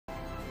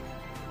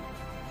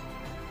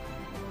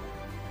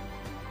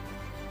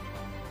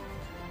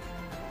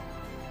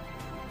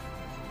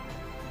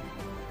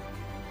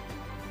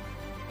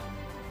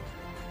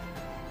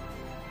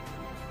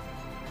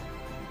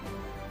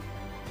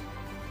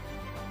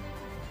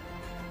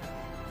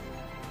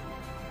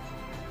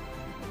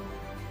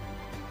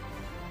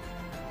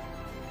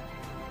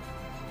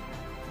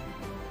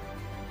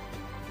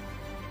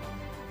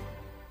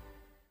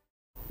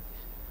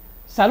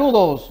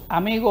Saludos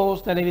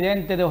amigos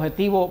televidentes de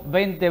Objetivo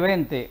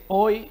 2020.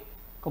 Hoy,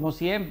 como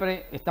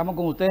siempre, estamos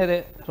con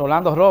ustedes,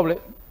 Rolando Robles.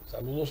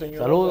 Saludos, señor.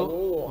 Saludos.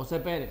 José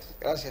Pérez.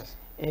 Gracias.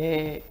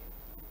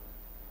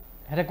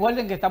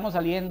 Recuerden que estamos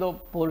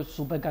saliendo por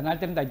Supercanal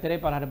 33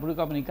 para la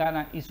República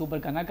Dominicana y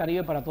Supercanal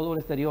Caribe para todo el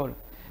exterior.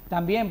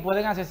 También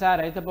pueden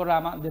accesar a este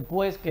programa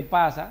después que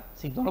pasa,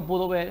 si no lo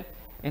pudo ver,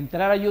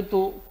 entrar a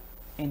YouTube,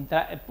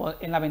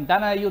 en la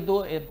ventana de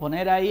YouTube,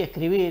 poner ahí,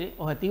 escribir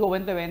Objetivo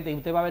 2020 y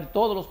usted va a ver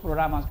todos los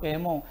programas que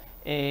hemos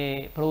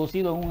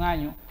producido en un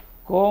año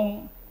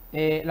con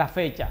la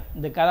fecha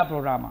de cada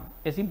programa.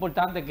 Es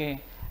importante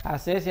que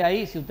accese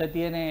ahí si usted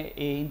tiene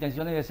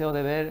intención y deseo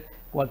de ver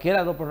cualquiera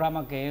de los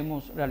programas que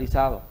hemos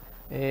realizado.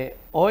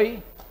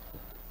 Hoy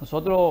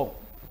nosotros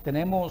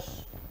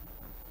tenemos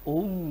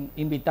un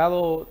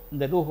invitado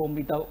de lujo,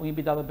 un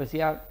invitado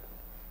especial.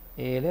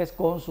 El ex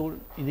cónsul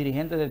y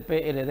dirigente del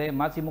PLD,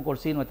 Máximo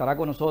Corsino, estará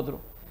con nosotros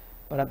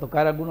para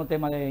tocar algunos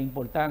temas de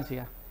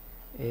importancia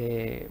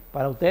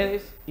para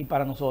ustedes y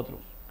para nosotros.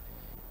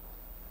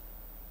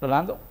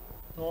 Rolando.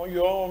 No,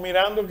 yo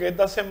mirando que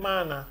esta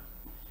semana,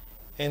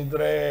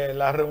 entre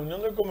la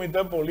reunión del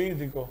comité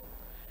político,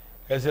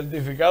 el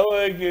certificado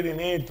de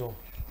Quirinito,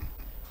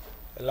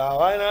 la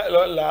vaina,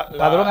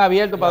 padrón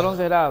abierto, padrón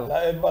cerrado.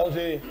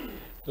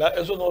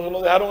 Eso no se lo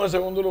dejaron en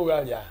segundo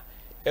lugar ya.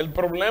 El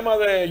problema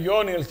de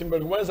Johnny, el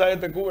sinvergüenza de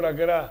este cura,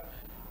 que era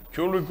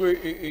chulo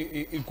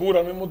y cura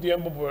al mismo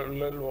tiempo, pues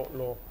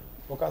lo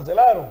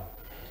cancelaron.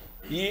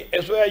 Y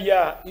eso es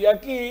allá. Y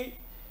aquí,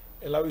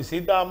 en la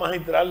visita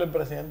magistral del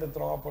presidente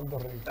Trump a Puerto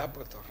Rico.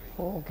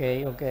 Ok.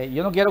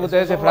 Yo no quiero que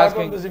ustedes se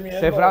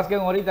frasquen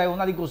ahorita en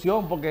una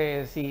discusión,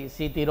 porque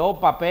si tiró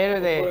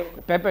papel de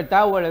Pepper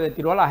Tower, le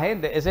tiró a la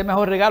gente. Ese es el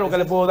mejor regalo que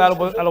le puedo dar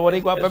a los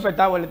boricuas. A Pepper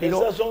Tower le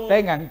tiró.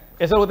 Tengan, eso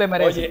es lo que usted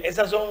merece. Oye,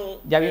 esas son...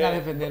 Ya viene a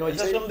defender. Oye,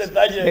 esas son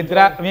detalles.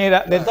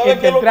 Mira, ¿Sabes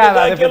qué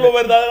es lo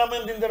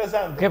verdaderamente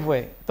interesante? ¿Qué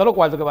fue? Todo lo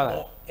cuarto que va a dar.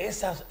 No,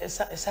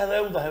 esa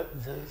deuda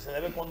se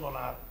debe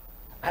condonar.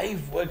 Ahí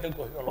fue que él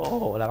cogió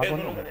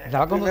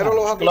Primero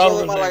los acusó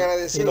de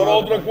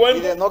malagradecidos y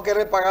de no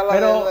querer pagar la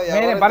deuda, y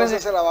ahora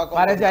entonces se la va a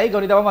condonar. Parece ahí que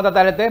ahorita vamos a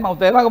tratar el tema.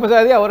 Ustedes van a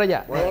comenzar desde ahora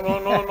ya.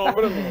 No,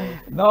 hombre.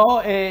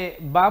 No,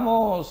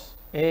 vamos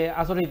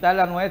a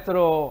solicitarle a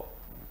nuestro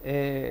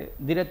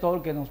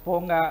director que nos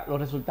ponga los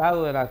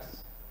resultados de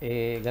las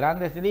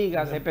grandes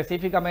ligas,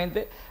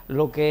 específicamente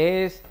lo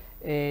que es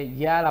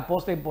ya la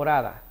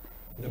postemporada.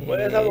 Después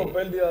de esas dos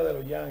pérdidas de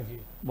los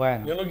Yankees,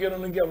 bueno, yo no quiero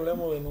ni que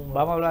hablemos de números.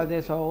 Vamos a hablar de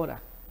eso ahora.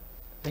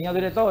 Señor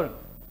director,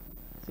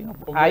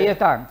 ahí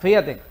están,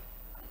 fíjate.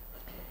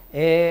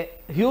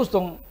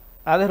 Houston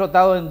ha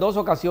derrotado en 2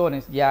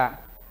 ocasiones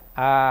ya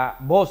a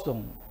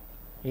Boston.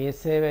 Y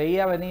se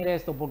veía venir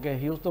esto porque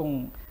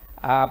Houston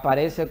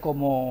aparece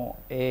como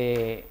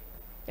el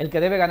que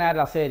debe ganar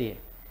la serie.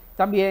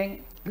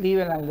 También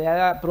Cleveland le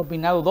ha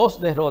propinado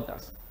 2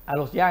 derrotas a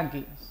los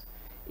Yankees.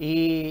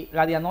 Y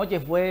la de anoche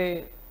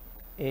fue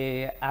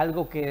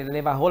algo que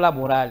le bajó la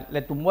moral,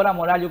 le tumbó la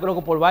moral, yo creo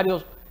que por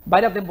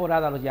varias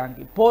temporadas a los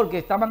Yankees, porque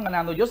estaban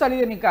ganando. Yo salí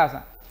de mi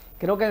casa,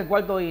 creo que en el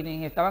cuarto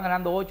inning estaban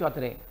ganando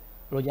 8-3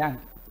 los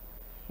Yankees.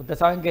 Ustedes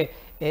saben que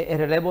el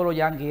relevo de los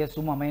Yankees es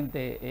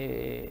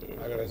sumamente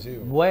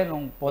agresivo,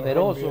 bueno,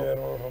 poderoso.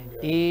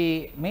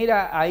 Y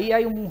mira, ahí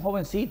hay un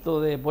jovencito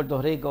de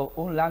Puerto Rico,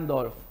 un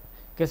Landorf,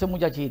 que ese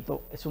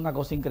muchachito es una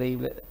cosa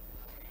increíble.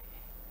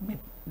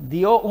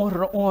 Dio un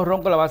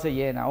jonrón con la base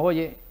llena,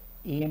 oye,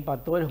 y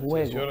empató el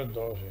juego.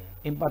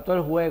 Empató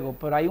el juego,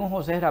 pero hay un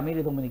José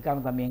Ramírez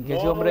dominicano también. Que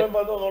ese hombre,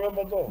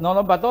 no lo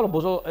empató, lo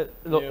puso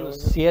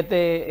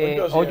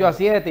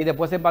 8-7 y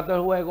después se empató el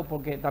juego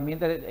porque también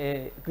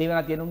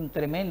Cleveland tiene un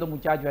tremendo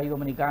muchacho ahí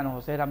dominicano,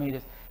 José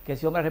Ramírez, que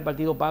ese hombre ha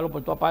repartido palos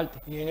por toda parte.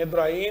 Y en el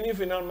Traini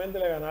finalmente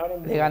le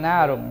ganaron.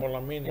 Por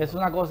la mínima. Es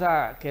una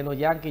cosa que los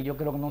Yankees yo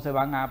creo que no se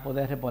van a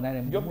poder reponer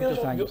en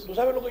muchos años. ¿Tú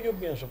sabes lo que yo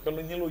pienso? Que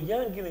ni los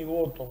Yankees ni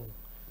Boston,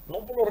 no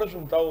por los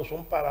resultados,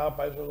 son paradas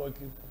para esos 2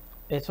 equipos.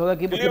 Esos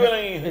equipos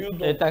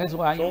están en sus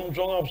años.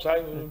 Son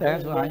outside, están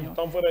en sus años.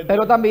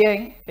 Pero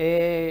también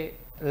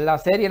la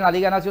serie en la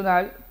Liga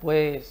Nacional,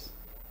 pues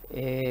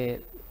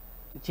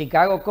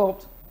Chicago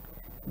Cubs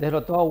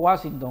derrotó a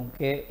Washington,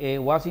 que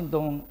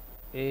Washington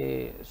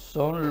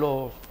son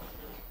los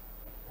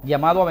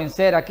llamados a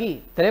vencer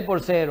aquí,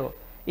 3-0.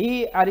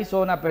 Y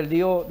Arizona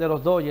perdió de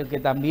los Dodgers,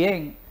 que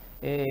también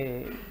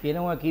tiene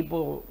un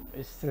equipo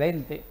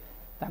excelente.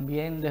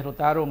 También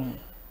derrotaron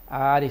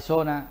a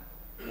Arizona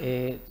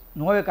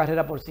 9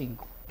 carreras por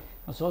 5.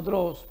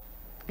 Nosotros,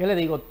 ¿qué le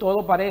digo?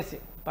 Todo parece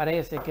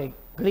que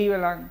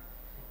Cleveland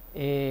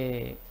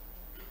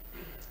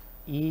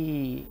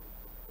y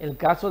el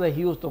caso de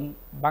Houston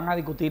van a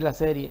discutir la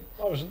serie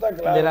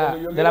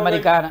de la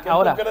americana.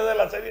 Ahora, ¿qué crees de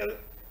la serie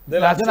de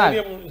la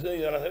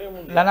serie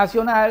mundial? La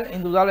nacional,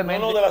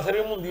 indudablemente. No, de la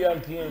serie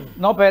mundial, ¿quién?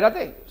 No,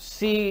 espérate.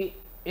 Si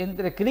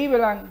entre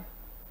Cleveland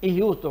y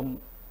Houston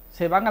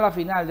se van a la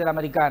final de la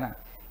americana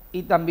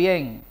y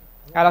también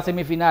a la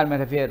semifinal, me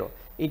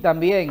refiero, y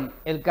también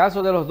el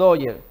caso de los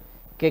Dodgers,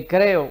 que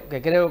creo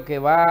que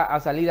va a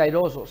salir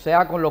airoso,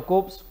 sea con los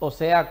Cubs o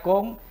sea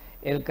con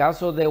el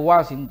caso de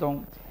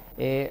Washington,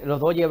 los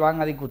Dodgers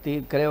van a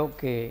discutir, creo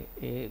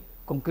que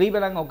con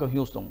Cleveland o con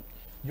Houston.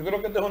 Yo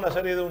creo que esta es una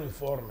serie de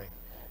uniformes,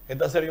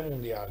 esta serie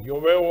mundial. Yo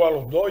veo a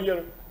los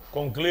Dodgers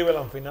con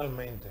Cleveland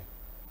finalmente.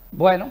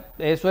 Bueno,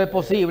 eso es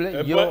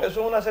posible. Eso es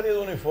una serie de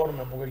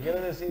uniformes, porque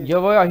quiere decir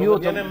yo veo a Houston,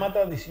 que tienen más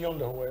tradición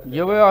de juego.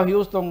 Yo veo a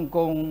Houston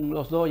con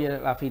los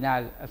Dodgers la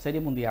final, la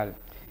serie mundial.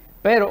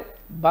 Pero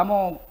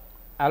vamos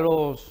a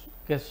lo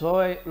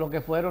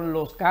que fueron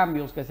los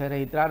cambios que se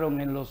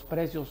registraron en los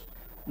precios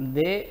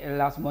de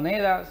las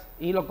monedas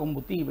y los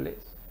combustibles.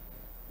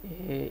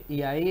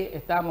 Y ahí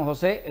estamos,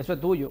 José, eso es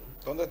tuyo.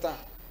 ¿Dónde está?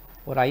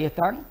 Por ahí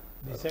están.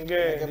 Dicen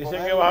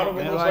que bajaron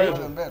como 6.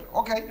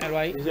 Ok.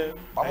 Dicen,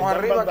 vamos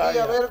arriba aquí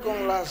a ver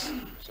con las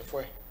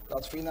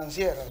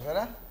financieras,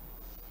 ¿verdad?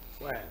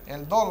 Bueno.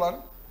 El dólar.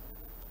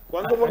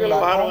 ¿Cuánto porque lo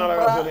bajaron a la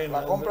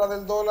gasolina? La compra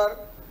del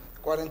dólar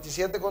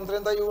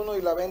 47,31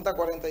 y la venta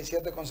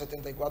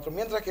 47,74.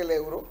 Mientras que el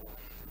euro,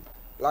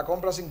 la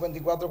compra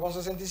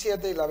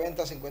 54,67 y la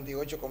venta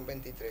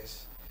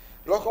 58,23.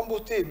 Los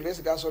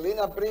combustibles,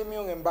 gasolina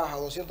premium en baja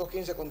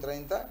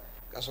 215,30,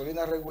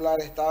 gasolina regular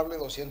estable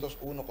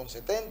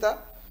 201,70,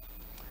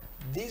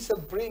 diesel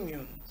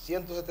premium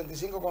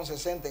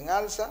 175,60 en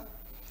alza,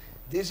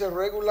 diesel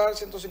regular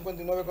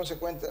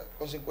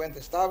 159,50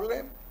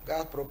 estable,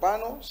 gas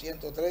propano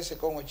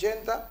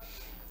 113,80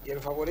 y el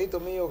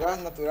favorito mío, gas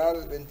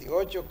natural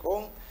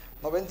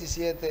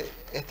 28,97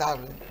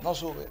 estable, no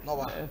sube, no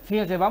baja.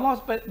 Fíjense,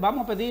 vamos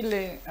a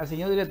pedirle al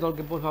señor director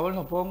que por favor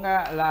nos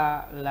ponga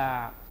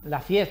la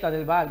fiesta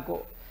del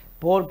barco,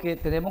 porque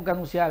tenemos que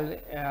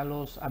anunciarle a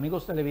los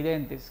amigos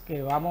televidentes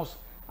que vamos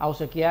a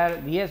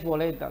obsequiar 10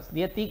 boletas,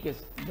 10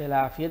 tickets de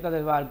la fiesta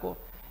del barco,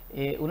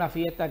 una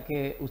fiesta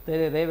que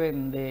ustedes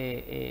deben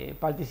de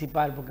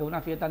participar, porque es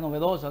una fiesta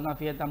novedosa, una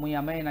fiesta muy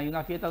amena y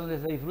una fiesta donde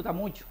se disfruta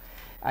mucho.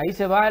 Ahí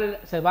se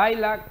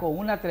baila con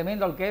una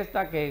tremenda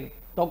orquesta que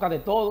toca de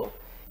todo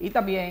y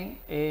también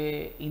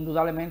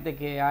indudablemente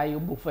que hay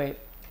un buffet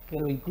que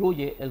lo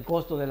incluye el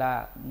costo de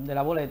la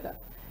boleta.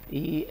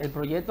 Y el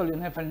proyecto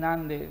Leonel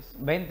Fernández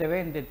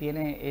 2020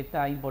 tiene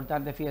esta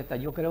importante fiesta.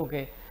 Yo creo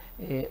que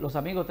los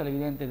amigos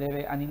televidentes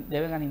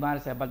deben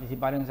animarse a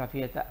participar en esa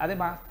fiesta.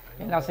 Además,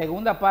 en la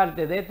segunda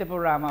parte de este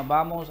programa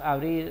vamos a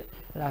abrir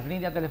las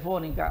líneas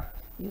telefónicas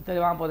y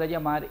ustedes van a poder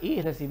llamar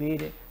y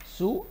recibir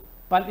su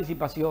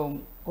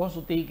participación con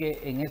su ticket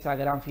en esa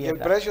gran fiesta. ¿Y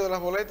el precio de las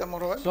boletas,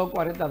 Morrover? Son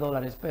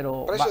 $40,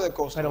 pero, precio de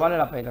costo, pero vale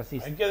la pena. Sí.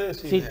 Hay que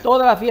decir, si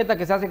todas las fiestas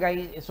que se hacen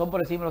ahí son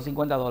por encima de los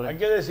 $50. Hay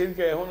que decir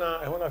que es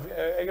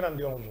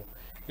grandioso.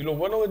 Y lo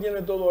bueno que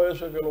tiene todo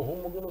eso es que los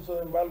humos que uno se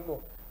da en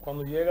barco,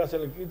 cuando llega se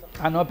le quita.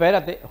 Ah, no,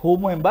 espérate,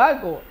 humo en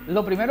barco.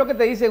 Lo primero que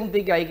te dice un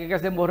ticket ahí que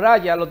se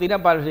emborracha, lo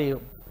tiran para el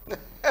río.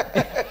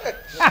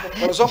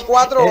 Pero son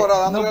 4 horas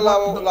dándole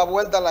la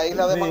vuelta a la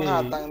isla de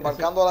Manhattan,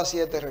 embarcando a las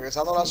 7,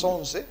 regresando a las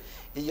 11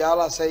 y ya a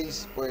las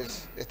 6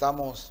 pues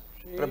estamos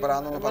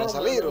preparándonos para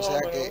salir. O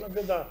sea que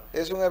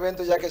es un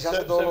evento ya que se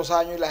hace todos los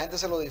años y la gente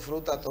se lo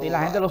disfruta todo. Y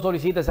la gente lo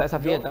solicita esa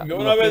fiesta. Yo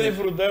una vez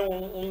disfruté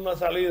una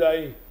salida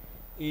ahí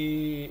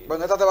y...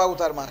 Bueno, esta te va a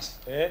gustar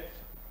más.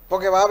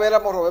 Porque va a ver a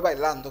Morrover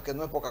bailando, que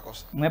no es poca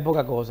cosa. No es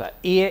poca cosa.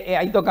 Y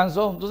ahí tocan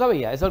son, ¿tú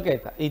sabías? Esa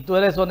orquesta. Y tú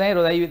eres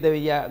sonero de ahí, de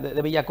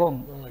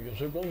Villacón. No, yo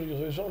soy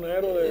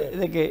sonero de...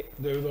 ¿De qué?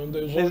 De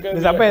donde yo soy.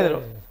 De San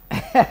Pedro.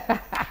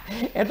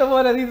 Estos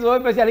mujeres son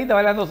especialistas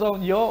bailando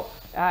son. Yo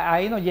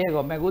ahí no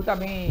llego. Me gusta a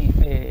mí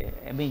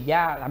mi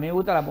jazz, a mí me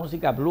gusta la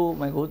música blues,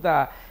 me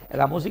gusta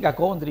la música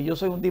country. Yo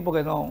soy un tipo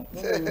que no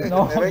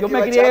yo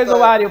me crié en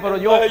varios, pero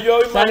yo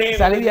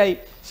salí de ahí.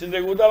 Si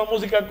te gusta la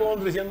música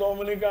country siendo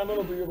dominicano,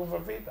 lo tuyo con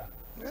Fefita.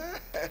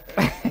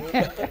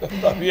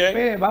 Está bien.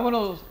 Miren,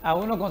 vámonos a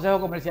unos consejos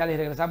comerciales y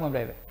regresamos en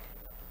breve.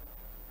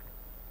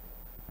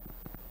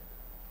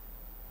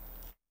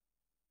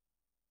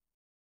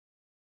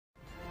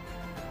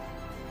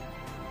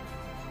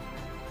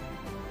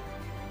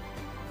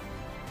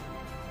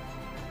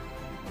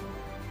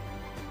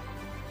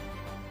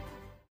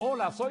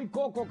 Hola, soy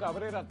Coco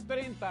Cabrera,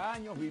 30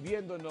 años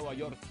viviendo en Nueva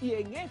York y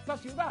en esta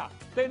ciudad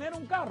tener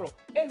un carro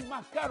es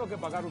más caro que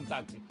pagar un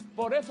taxi.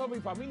 Por eso mi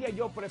familia y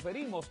yo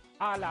preferimos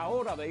a la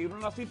hora de ir a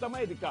una cita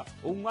médica,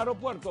 un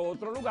aeropuerto o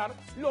otro lugar,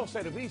 los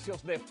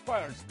servicios de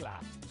First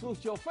Class. Sus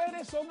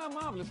choferes son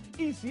amables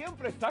y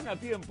siempre están a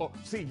tiempo.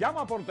 Si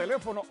llama por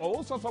teléfono o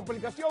usa su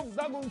aplicación,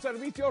 dan un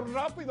servicio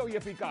rápido y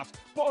eficaz.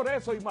 Por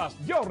eso y más,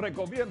 yo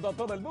recomiendo a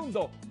todo el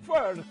mundo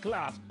First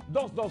Class,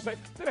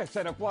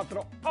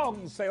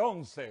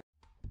 212-304-1111.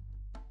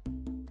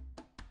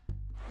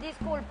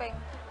 Disculpen,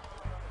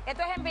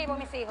 esto es en vivo,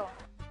 mis hijos.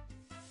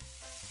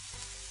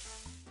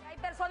 Hay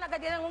personas que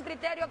tienen un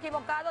criterio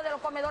equivocado de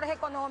los comedores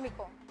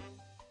económicos.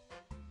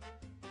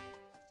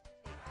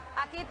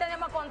 Aquí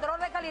tenemos control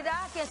de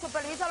calidad, quien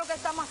supervisa lo que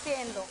estamos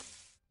haciendo.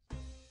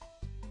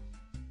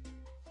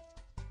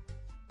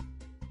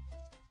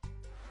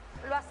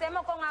 Lo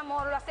hacemos con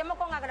amor, lo hacemos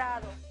con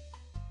agrado.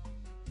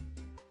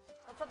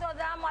 Nosotros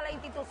damos a la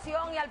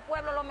institución y al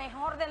pueblo lo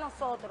mejor de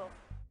nosotros.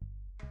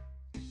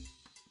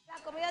 La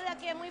comida de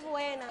aquí es muy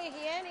buena,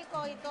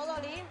 higiénico y todo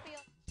limpio.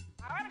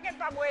 Ahora que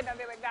está buena,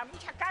 de verdad,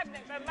 mucha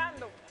carne,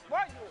 Fernando,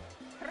 pollo,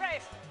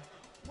 res,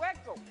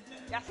 hueco,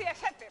 y así,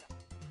 etcétera.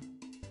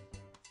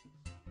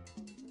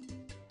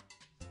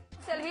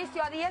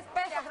 Servicio a 10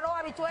 pesos, arroz,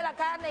 habichuela,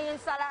 carne y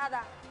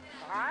ensalada.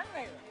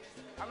 Carne,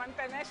 a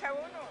mantenerse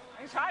uno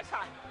en salsa.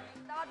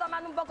 Estaba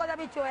tomando un poco de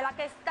habichuela,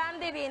 que es tan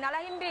divina,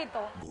 las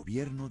invito.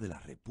 Gobierno de la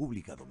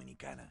República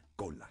Dominicana,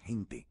 con la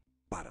gente,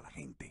 para la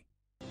gente.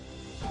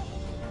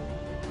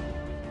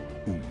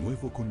 Un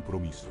nuevo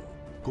compromiso,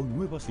 con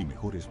nuevas y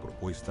mejores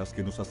propuestas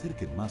que nos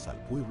acerquen más al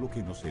pueblo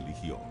que nos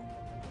eligió.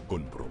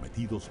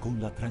 Comprometidos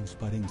con la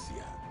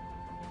transparencia.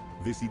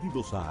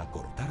 Decididos a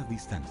acortar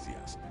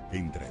distancias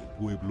entre el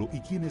pueblo y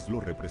quienes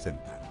lo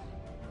representan.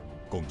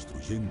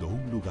 Construyendo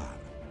un lugar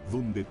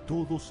donde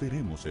todos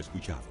seremos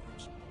escuchados.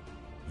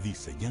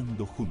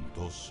 Diseñando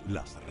juntos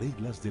las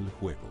reglas del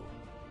juego.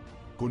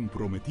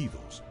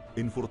 Comprometidos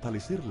en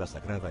fortalecer la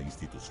sagrada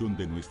institución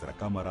de nuestra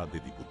Cámara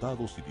de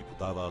Diputados y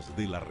Diputadas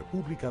de la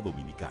República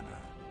Dominicana.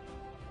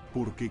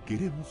 Porque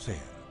queremos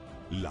ser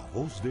la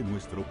voz de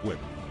nuestro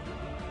pueblo.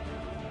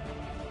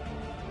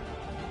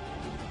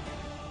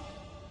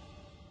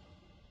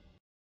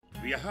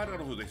 Viajar a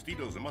los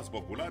destinos más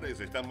populares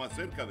está más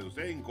cerca de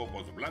usted en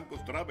Copos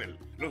Blancos Travel.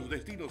 Los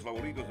destinos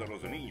favoritos de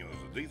los niños,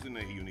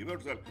 Disney y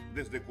Universal,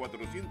 desde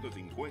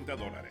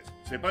 $450.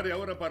 Separe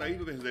ahora para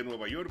ir desde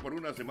Nueva York por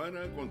una semana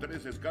con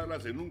 3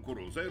 escalas en un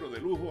crucero de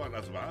lujo a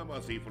las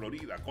Bahamas y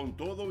Florida, con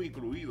todo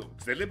incluido.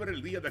 Celebre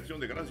el Día de Acción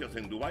de Gracias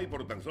en Dubái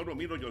por tan solo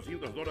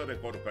 $1,800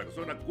 por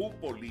persona,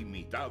 cupo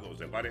limitado.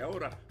 Separe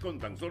ahora con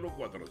tan solo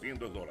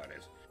 $400.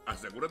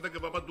 Asegúrate que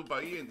va para tu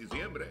país en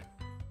diciembre.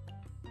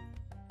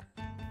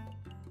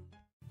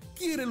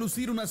 ¿Quiere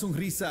lucir una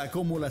sonrisa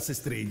como las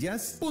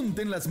estrellas?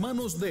 Ponte en las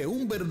manos de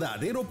un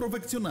verdadero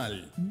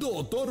profesional,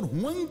 Dr.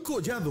 Juan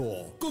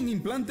Collado, con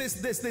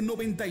implantes desde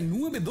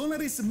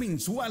 $99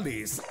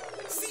 mensuales.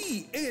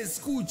 Sí,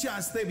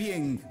 escuchaste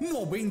bien,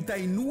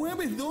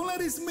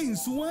 $99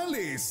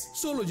 mensuales.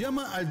 Solo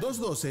llama al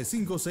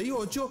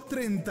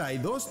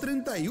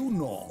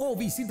 212-568-3231 o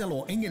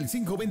visítalo en el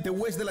 520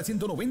 West de la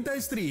 190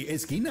 Street,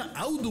 esquina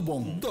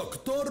Audubon.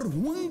 Dr.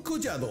 Juan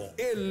Collado,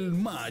 el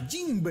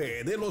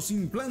Mayimbe de los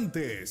implantes.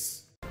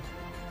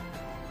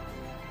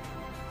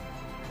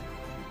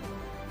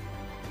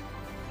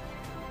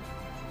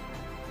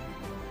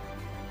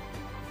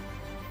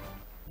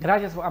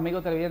 Gracias,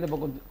 amigos televidentes,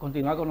 por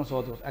continuar con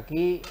nosotros.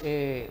 Aquí,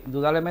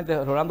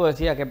 indudablemente, Rolando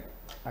decía que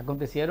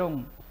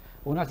acontecieron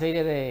una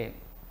serie de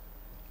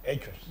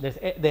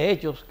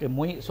hechos que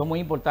son muy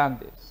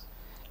importantes.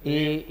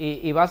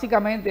 Y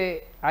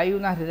básicamente hay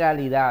una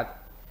realidad.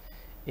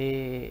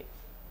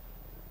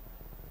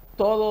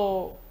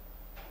 Todo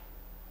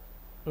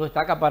lo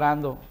está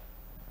acaparando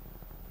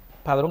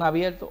padrón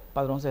abierto,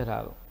 padrón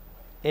cerrado.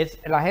 Es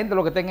la gente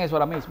lo que está en eso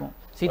ahora mismo.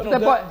 Si tú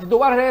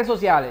vas a las redes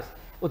sociales,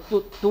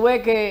 tú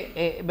ves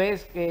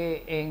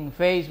que en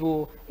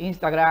Facebook,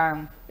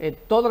 Instagram,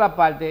 toda la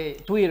parte,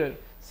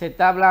 Twitter, se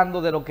está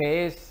hablando de lo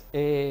que es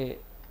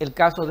el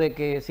caso de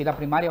que si las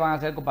primarias van a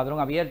ser con padrón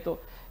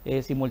abierto,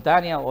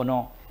 simultánea o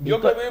no.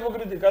 Yo que vivo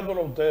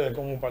criticándolo a ustedes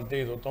como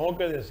partido, tengo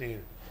que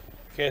decir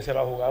que se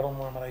la jugaron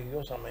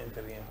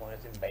maravillosamente bien con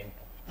ese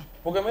invento.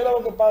 Porque mira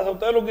lo que pasa,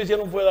 ustedes lo que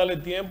hicieron fue darle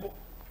tiempo,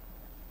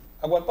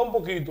 aguantar un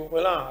poquito,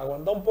 ¿verdad?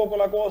 Aguantar un poco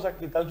la cosa,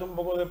 quitarse un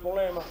poco de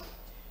problemas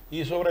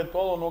y sobre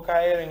todo no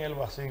caer en el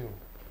vacío,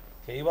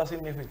 que iba a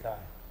significar,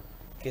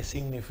 que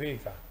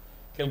significa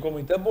que el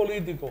comité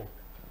político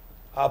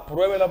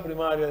apruebe la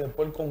primaria,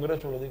 después el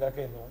Congreso le diga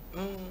que no.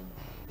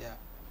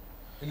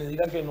 Y le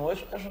diga que no,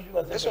 eso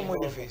es muy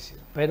difícil.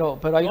 Pero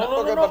hay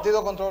porque el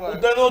partido controla.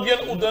 Usted no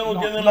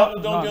tiene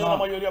la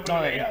mayoría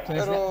privilegiada.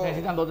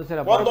 Necesitan 2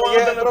 terceras partes.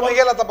 Pero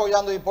Miguel la está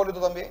apoyando y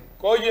Hipólito también.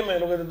 Óyeme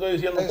lo que te estoy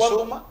diciendo.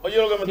 Oye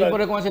lo que me está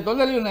diciendo. Con el sector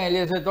de Lionel y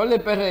el sector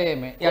del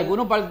PRM y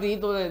algunos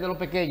partidos de los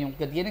pequeños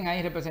que tienen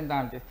ahí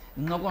representantes,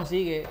 no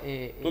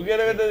consigue. ¿Tú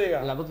quieres que te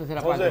diga? Las 2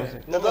 terceras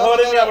partes. No mejor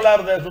ni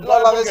hablar de eso.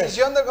 La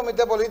decisión del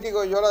comité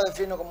político yo la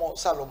defino como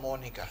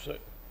salomónica. Sí.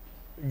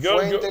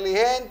 Fue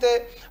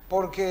inteligente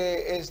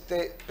porque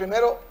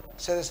primero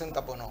se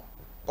desentaponó,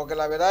 porque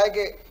la verdad es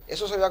que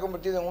eso se había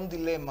convertido en un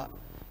dilema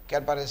que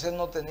al parecer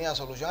no tenía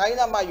solución. Hay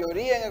una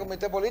mayoría en el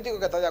comité político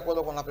que está de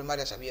acuerdo con las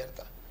primarias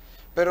abiertas,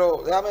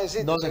 pero déjame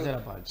decirte,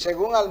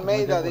 según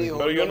Almeida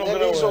dijo,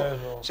 Lionel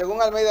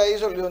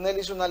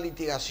hizo una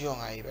litigación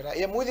ahí, ¿verdad?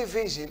 Y es muy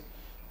difícil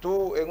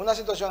tú en una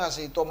situación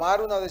así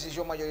tomar una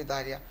decisión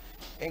mayoritaria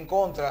en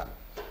contra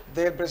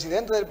del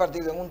presidente del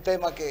partido en un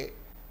tema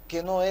que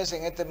no es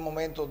en este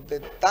momento de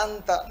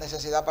tanta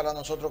necesidad para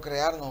nosotros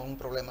crearnos un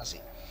problema así.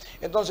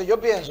 Entonces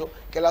yo pienso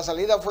que la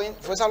salida fue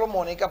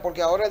salomónica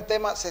porque ahora el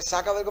tema se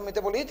saca del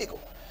comité político.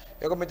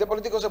 El comité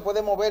político se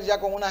puede mover ya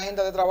con una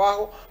agenda de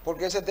trabajo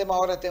porque ese tema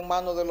ahora está en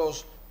manos de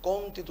los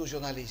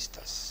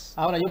constitucionalistas.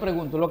 Ahora yo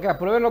pregunto, ¿lo que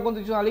aprueben los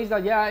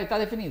constitucionalistas ya está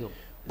definido?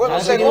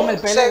 Bueno,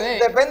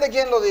 depende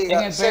quién lo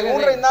diga.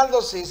 Según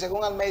Reinaldo sí,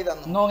 según Almeida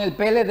no. No, en el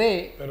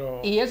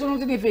PLD. Y eso no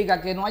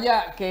significa que no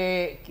haya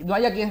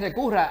quien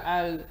recurra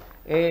al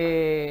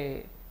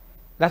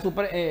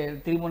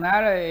el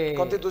Tribunal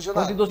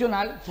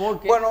Constitucional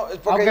porque,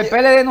 aunque el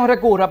PLD no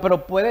recurra,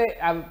 pero puede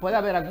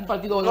haber algún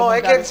partido... No,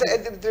 es que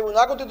el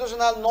Tribunal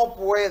Constitucional no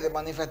puede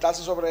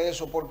manifestarse sobre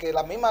eso, porque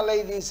la misma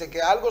ley dice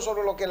que algo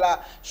sobre lo que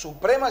la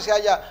Suprema se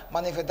haya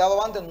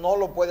manifestado antes no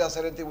lo puede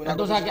hacer el Tribunal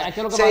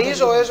Constitucional. Se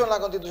hizo eso en la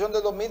Constitución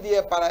del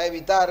 2010 para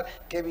evitar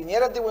que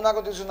viniera el Tribunal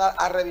Constitucional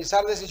a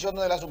revisar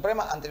decisiones de la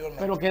Suprema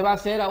anteriormente. ¿Pero qué va a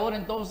hacer ahora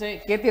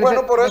entonces?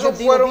 Bueno, por eso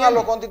fueron a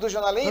los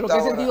constitucionalistas. ¿Pero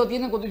qué sentido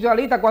tiene el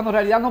constitucionalista cuando en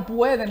realidad no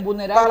pueden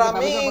vulnerar?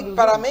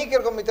 Para mí que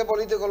el comité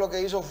político lo que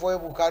hizo fue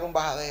buscar un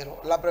bajadero.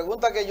 La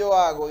pregunta que yo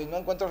hago y no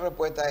encuentro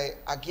respuesta es: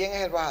 ¿a quién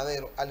es el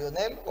bajadero? ¿A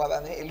Lionel o a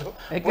Danilo?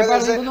 Es que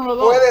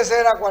puede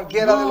ser a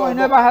cualquiera de los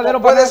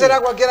dos. Puede ser a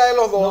cualquiera de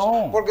los dos.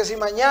 Porque si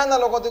mañana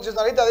los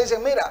constitucionalistas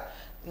dicen, mira,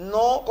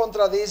 no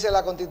contradice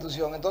la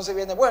Constitución, entonces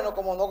viene, bueno,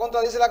 como no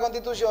contradice la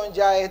Constitución,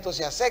 ya esto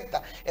se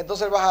acepta.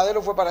 Entonces el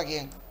bajadero fue ¿para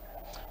quién?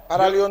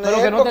 Para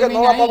Lionel, porque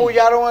no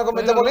apabullaron el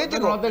comité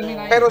político.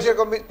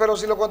 Pero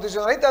si los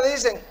constitucionalistas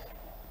dicen,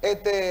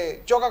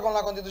 choca con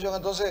la Constitución,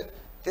 entonces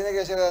tiene que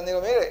decirle a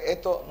Danilo, mire,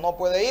 esto no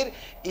puede ir,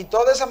 y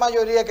toda esa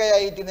mayoría que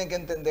hay ahí tienen que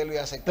entenderlo y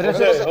aceptarlo.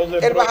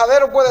 Entonces, el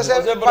bajadero puede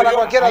ser para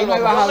cualquiera de los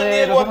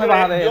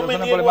dos.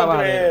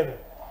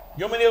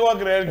 Yo me niego a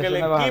creer que el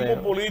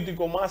equipo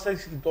político más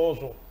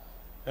exitoso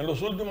en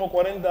los últimos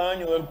 40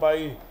 años del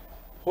país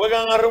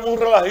juegan a un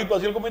relajito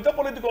así. El comité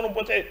político no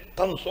puede ser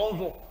tan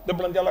sonso de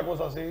plantear la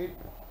cosa así.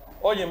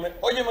 Óyeme,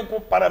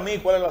 para mí,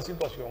 ¿cuál es la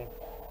situación?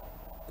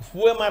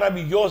 Fue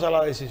maravillosa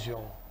la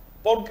decisión.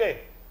 ¿Por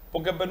qué?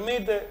 Porque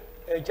permite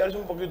echarse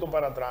un poquito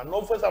para atrás.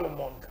 No fue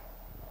salomónica.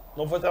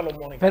 No fue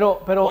salomónica.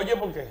 Pero, oye,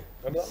 ¿por qué?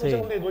 ¿Verdad? Sí. Un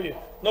segundito, oye.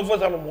 No fue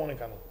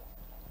salomónica, no.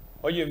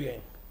 Oye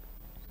bien.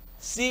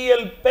 Si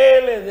el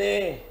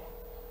PLD,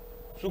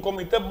 su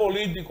comité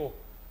político,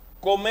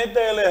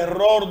 comete el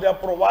error de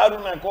aprobar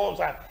una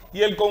cosa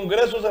y el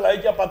Congreso se la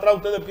echa para atrás,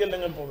 ustedes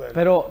pierden el poder.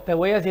 Pero te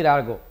voy a decir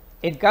algo.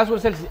 El caso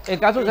es el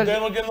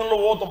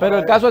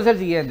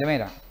siguiente,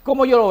 mira.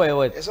 ¿Cómo yo lo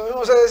veo esto? Eso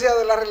mismo se decía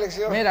de la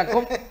reelección. Mira,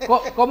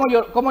 ¿cómo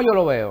yo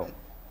lo veo?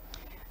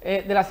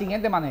 De la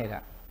siguiente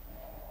manera.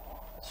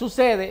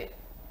 Sucede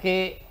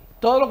que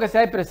todo lo que se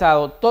ha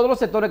expresado, todos los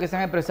sectores que se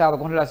han expresado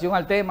con relación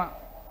al tema,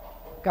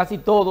 casi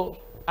todos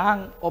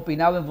han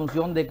opinado en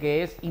función de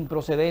que es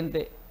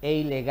improcedente e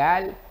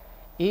ilegal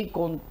y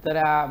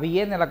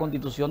contraviene la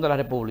Constitución de la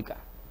República.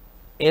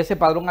 Ese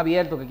padrón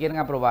abierto que quieren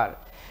aprobar.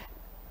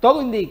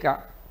 Todo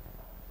indica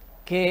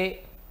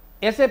que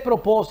ese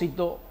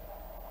propósito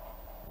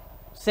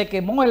se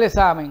quemó el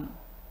examen,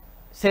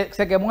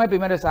 se quemó el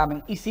primer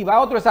examen, y si va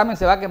a otro examen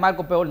se va a quemar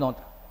con peor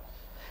nota.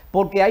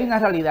 Porque hay una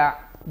realidad.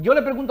 Yo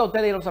le pregunto a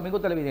ustedes y a los amigos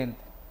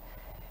televidentes,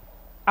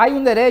 hay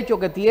un derecho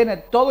que tiene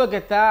todo el que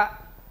está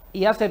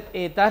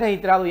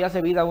registrado y hace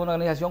vida en una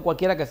organización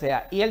cualquiera que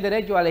sea, y el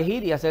derecho a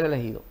elegir y a ser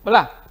elegido,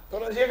 ¿verdad?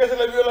 Pero decía que se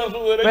le violan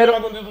sus derechos a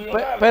la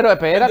constitucional. Pero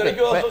espérate,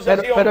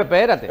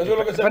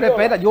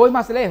 yo voy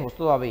más lejos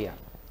todavía.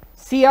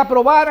 Si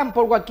aprobaran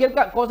por cualquier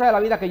cosa de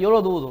la vida, que yo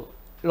lo dudo,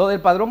 lo del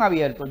padrón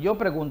abierto, yo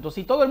pregunto,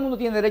 si todo el mundo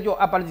tiene derecho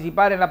a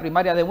participar en la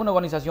primaria de una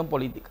organización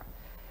política,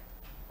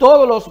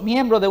 todos los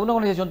miembros de una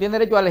organización tienen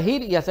derecho a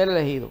elegir y a ser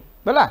elegidos,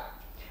 ¿verdad?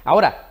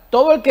 Ahora,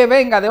 todo el que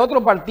venga de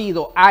otro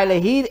partido a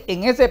elegir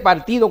en ese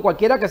partido,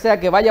 cualquiera que sea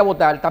que vaya a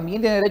votar, también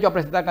tiene derecho a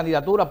presentar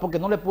candidaturas, porque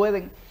no le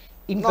pueden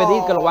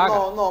impedir que lo haga.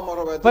 No,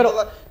 Roberto, pero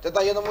te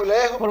está yendo muy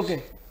lejos. ¿Por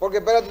qué? Porque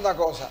espérate una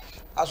cosa,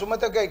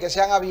 asúmete que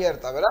sean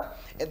abiertas, ¿verdad?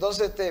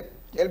 Entonces,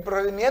 el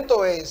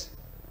procedimiento es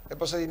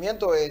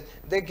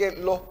de que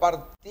los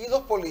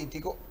partidos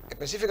políticos,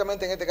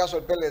 específicamente en este caso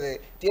el PLD,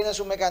 tienen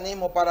su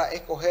mecanismo para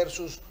escoger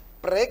sus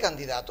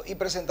precandidatos y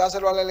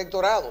presentárselo al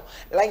electorado.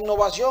 La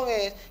innovación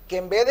es que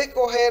en vez de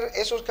escoger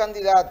esos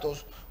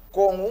candidatos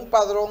con un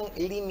padrón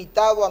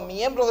limitado a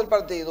miembros del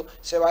partido,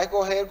 se va a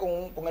escoger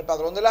con el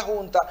padrón de la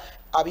Junta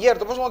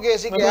abierto. Por eso no quiere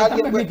decir que alguien...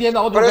 ¿Están permitiendo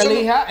a otro que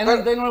elija en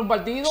el término del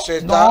partido?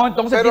 No,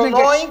 entonces pero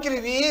no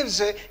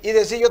inscribirse y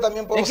decir yo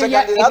también puedo ser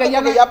candidato,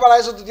 porque ya para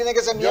eso tú tienes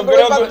que ser miembro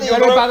del partido.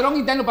 Pero el padrón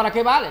interno, ¿para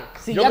qué vale?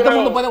 Si ya todo el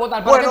mundo puede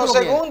votar, ¿para qué tú lo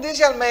quieres? Según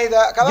dice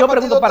Almeida,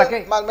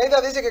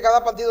 Almeida dice que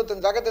cada partido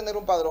tendrá que tener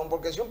un padrón,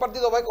 porque si un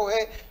partido va a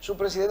escoger su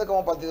presidente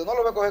como partido, no lo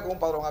va a escoger con un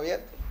padrón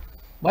abierto.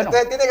 Bueno,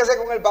 entonces tiene que ser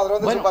con el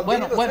padrón de su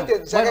partido.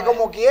 O sea que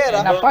como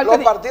quiera,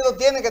 los partidos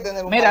tienen que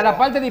tener un padrón. Mira, la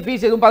parte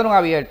difícil de un padrón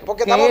abierto.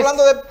 Porque estamos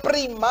hablando de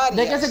primarias.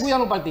 ¿De qué se cuidan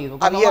los partidos?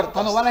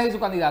 Cuando van a elegir su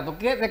candidato.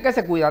 ¿De qué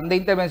se cuidan? De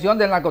intervención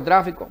del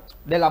narcotráfico,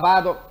 de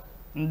lavado,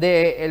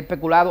 del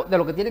peculado, de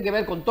lo que tiene que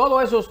ver con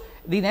todos esos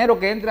dineros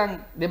que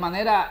entran de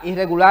manera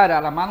irregular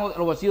a la mano de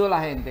los bolsillos de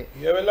la gente.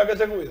 ¿Y es verdad que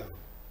se cuidan?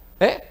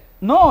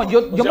 No,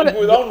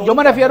 yo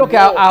me refiero que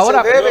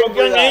ahora,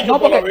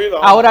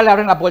 ahora le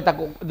abren la puerta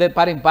de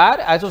par en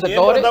par a esos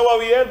sectores,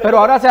 pero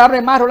ahora se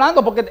abre más,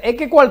 Rolando, porque es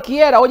que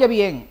cualquiera, oye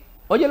bien,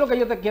 oye lo que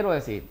yo te quiero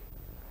decir.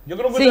 Yo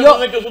creo que ustedes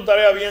han hecho su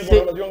tarea bien con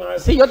relación a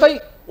eso. Si yo estoy...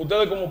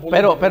 Ustedes como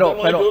políticos,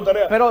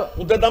 pero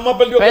usted está más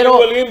perdido que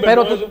yo el INVE.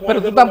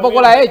 Pero tú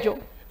tampoco la has hecho.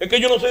 Es que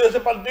yo no soy de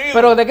ese partido.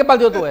 ¿Pero de qué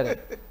partido tú eres?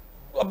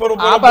 pero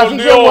para sí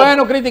es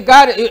bueno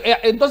criticar.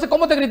 Entonces,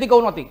 ¿cómo te critica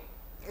uno a ti?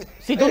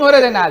 Si tú no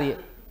eres de nadie.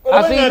 Pero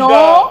Así ven no,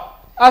 acá.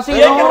 así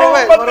Y hay no. que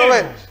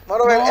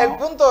Morobel, No. el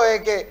punto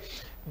es que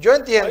yo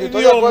entiendo y Ay,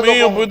 estoy Dios de acuerdo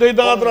mío, pues ustedes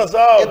están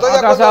atrasados. estoy de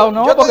Atrasado acuerdo,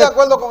 no, yo estoy de porque-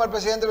 acuerdo con el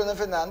presidente Leonel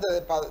Fernández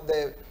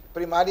de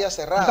primaria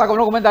cerrada. Está con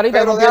unos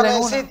comentaristas que Pero no tienen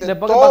déjame una, decirte,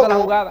 después que pasa la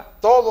jugada.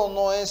 todo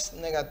no es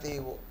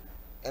negativo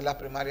en las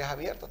primarias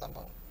abiertas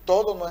tampoco.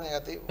 Todo no es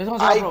negativo. Eso no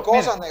se Hay va a apro-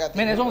 cosas mire, negativas.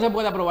 mire, eso no se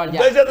puede aprobar ya.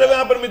 Ustedes se atreven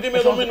a permitirme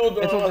Eso 2 no-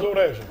 minutos eso nada más no-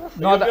 sobre eso. No,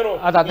 Yo hasta, quiero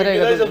hasta 3,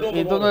 liquidar ese y asunto tú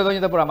no por- eres dueño de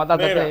este programa, hasta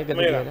Mira, 3 que tú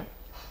mira. quieras.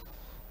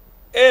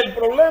 El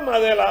problema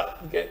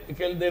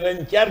del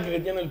encharque que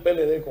tiene el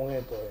PLD con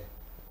esto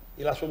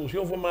y la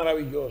solución fue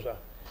maravillosa,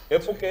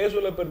 es porque eso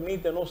le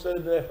permite no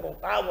ser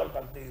derrotado al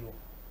partido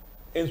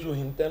en sus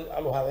internos, a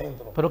los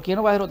adentros. Pero ¿quién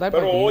no va a derrotar el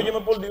Pero partido?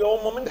 óyeme por Dios,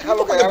 un momento.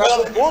 Déjalo que haga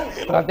su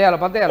punto.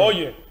 Plantéalo.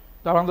 Oye,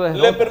 Está hablando de le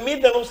derrota.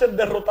 permite no ser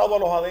derrotado a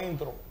los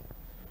adentros.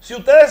 Si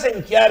ustedes se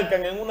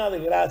encharcan en una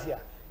desgracia,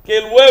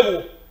 que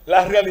luego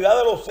la realidad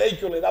de los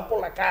hechos le da por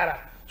la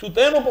cara, si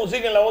ustedes no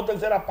consiguen la otra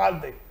tercera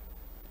parte,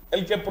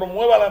 el que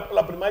promueva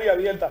la primaria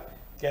abierta,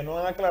 que no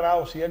han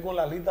aclarado si es con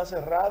la lista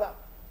cerrada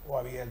o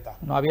abierta.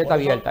 No, abierta, Por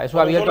abierta. Eso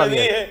es abierto,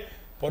 abierto.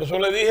 Por eso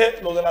le dije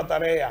lo de la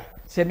tarea.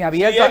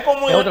 Semiabierta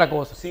es otra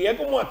cosa. Si es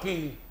como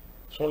aquí,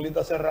 son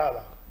listas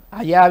cerradas.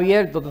 Allá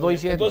abierto, te estoy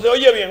diciendo. Entonces,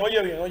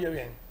 oye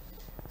bien.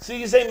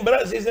 Si se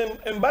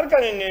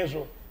embarcan en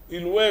eso y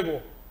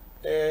luego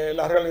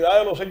la realidad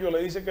de los hechos le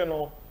dice que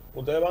no,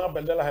 ustedes van a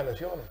perder las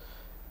elecciones.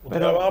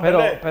 Ustedes Pero- van a pero-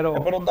 perder. pero-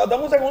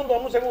 Dame un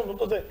segundo.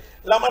 Entonces,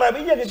 la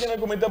maravilla que tiene el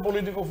comité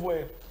político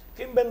fue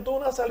que inventó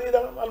una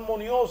salida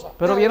armoniosa.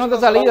 Pero vieron de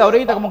salida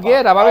ahorita, como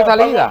quiera, va a haber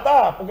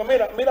salida. Porque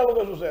mira lo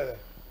que sucede.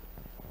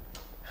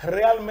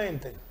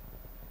 Realmente,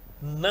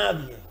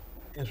 nadie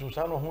en su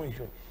sano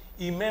juicio,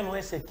 y menos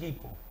ese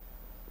equipo,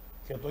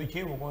 que estoy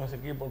chivo con ese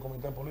equipo, el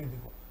comité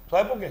político.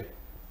 ¿Sabes por qué?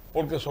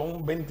 Porque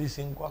son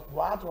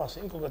 25-4 a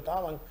 5 que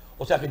estaban.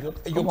 O sea que ellos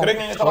 ¿Cómo? creen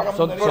en esa Son-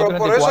 vagabundería. Pero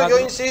por eso yo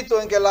insisto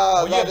en que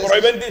Oye, pero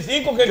hay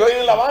 25 que creen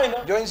en la vaina.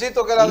 Yo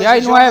insisto que la Y hay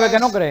decisión 9 que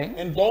es- no creen.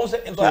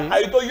 Entonces Sí.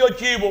 ahí estoy yo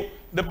chivo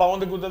de para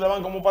dónde que ustedes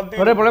van como partido.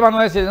 Pero el problema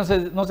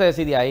no se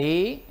decide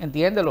ahí,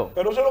 entiéndelo.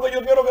 Pero eso es lo que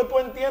yo quiero que tú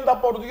entiendas,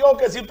 por Dios,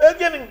 que si ustedes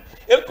tienen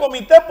el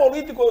comité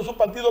político de su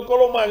partido, que es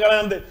lo más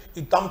grande, y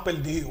están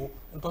perdidos.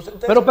 Entonces,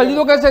 ustedes Pero se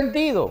perdido, quedan. ¿qué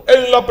sentido?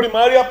 En la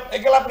primaria,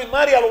 es que la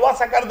primaria lo va a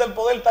sacar del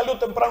poder tarde o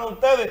temprano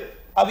ustedes,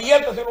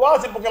 abierta si lo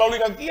hacen, porque la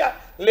oligarquía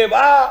le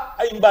va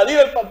a invadir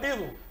el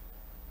partido.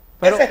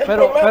 Pero, Ese es el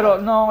pero, problema. pero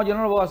no, yo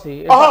no lo veo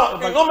así. Ajá,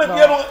 El- y no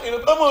metieron,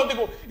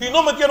 y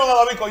no metieron a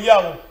David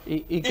Collado.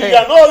 ¿Y qué?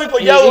 ganó David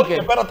Collado. ¿Y qué?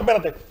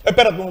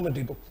 Espérate un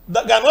momentito.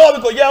 Ganó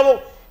David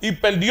Collado y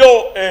perdió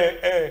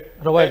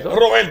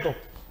Roberto.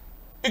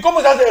 ¿Y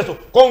cómo se hace eso?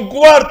 Con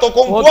cuarto.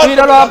 Pues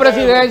tíralo a la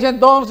presidencia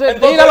entonces,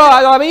 tíralo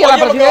a David a la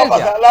oye, lo que va a pasar,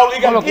 presidencia. la Con los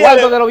oligarquía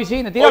cuartos le- de los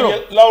vecinos, tíralo.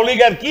 Oye, la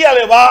oligarquía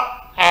le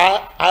va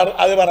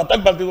a desbaratar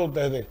el partido a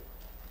ustedes.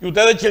 Y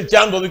ustedes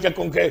cherchando de que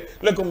con que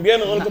le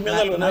conviene o no le conviene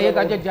a Leonel. Nadie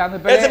está chechando.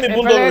 Ese es mi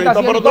punto de vista.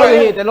 Pero tú está bien.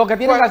 dijiste, lo que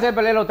tiene que hacer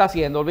Pelé lo está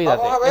haciendo, olvídate.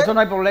 Vamos a ver, Eso no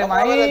hay problema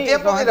vamos a ver, ahí. el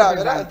tiempo eso no dirá, hay que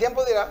 ¿verdad? pensar. El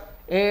tiempo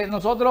dirá.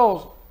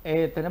 Nosotros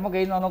tenemos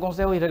que irnos a unos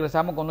consejos y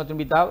regresamos con nuestro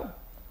invitado.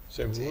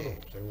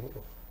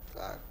 Seguro.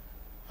 Claro.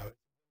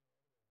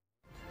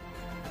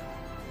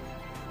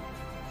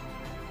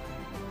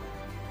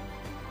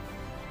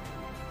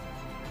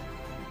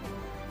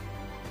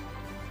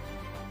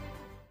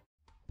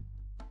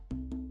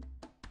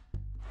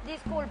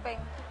 Disculpen,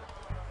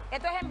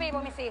 esto es en vivo,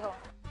 mis hijos.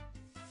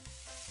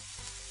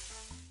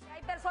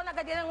 Hay personas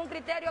que tienen un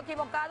criterio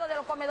equivocado de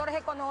los comedores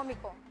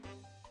económicos.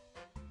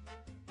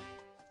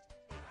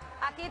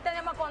 Aquí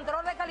tenemos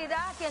control de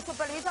calidad, quien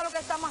supervisa lo que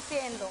estamos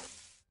haciendo.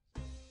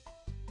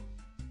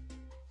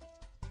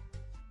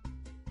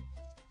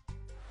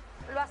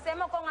 Lo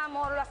hacemos con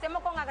amor, lo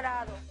hacemos con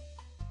agrado.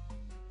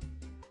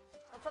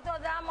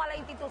 Nosotros damos a la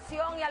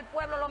institución y al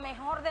pueblo lo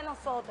mejor de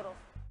nosotros.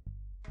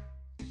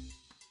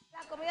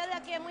 La comida de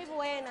aquí es muy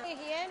buena,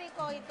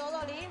 higiénico y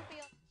todo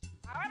limpio.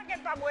 Ahora que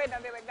está buena,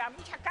 de verdad,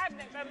 mucha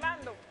carne,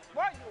 Fernando,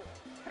 pollo,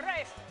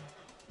 res,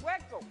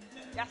 hueco,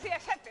 y así,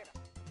 etcétera.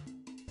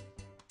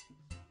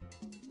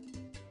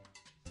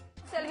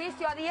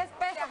 Servicio a 10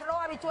 pesos, arroz,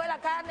 habichuela,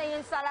 carne y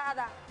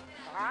ensalada.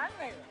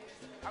 Carne,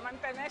 a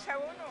mantenerse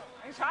uno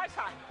en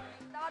salsa.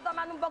 Estaba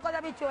tomando un poco de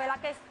habichuela,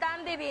 que es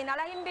tan divina,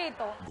 las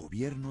invito.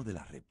 Gobierno de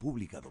la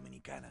República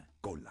Dominicana.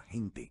 Con la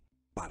gente,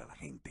 para la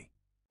gente.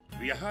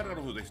 Viajar a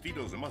los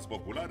destinos más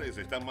populares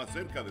está más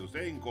cerca de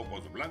usted en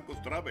Copos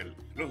Blancos Travel.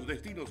 Los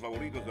destinos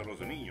favoritos de los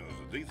niños,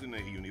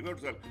 Disney y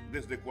Universal,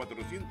 desde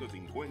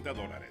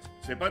 $450.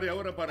 Separe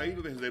ahora para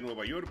ir desde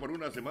Nueva York por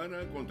una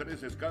semana con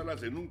 3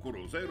 escalas en un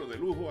crucero de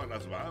lujo a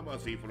las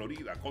Bahamas y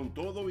Florida, con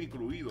todo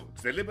incluido.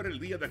 Celebre el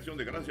Día de Acción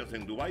de Gracias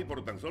en Dubái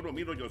por tan solo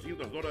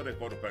 $1,800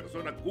 por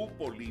persona,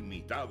 cupo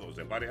limitado.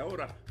 Separe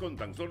ahora con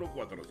tan solo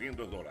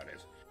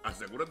 $400.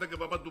 Asegúrate que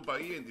va para tu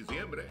país en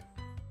diciembre.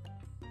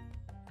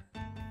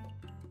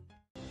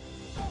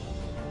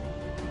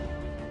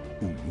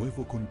 Un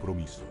nuevo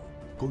compromiso,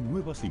 con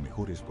nuevas y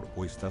mejores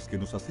propuestas que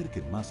nos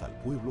acerquen más al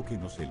pueblo que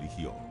nos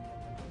eligió.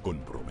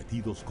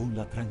 Comprometidos con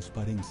la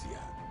transparencia.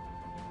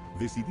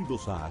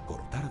 decididos a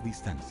acortar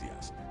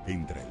distancias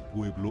entre el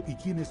pueblo y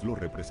quienes lo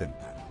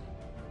representan,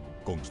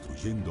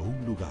 construyendo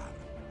un lugar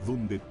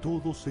donde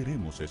todos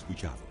seremos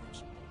escuchados,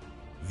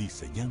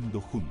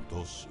 diseñando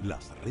juntos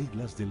las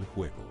reglas del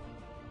juego,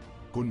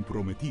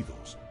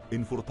 comprometidos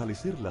en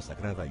fortalecer la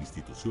sagrada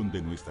institución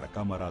de nuestra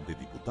Cámara de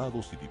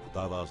Diputados y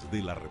Diputadas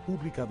de la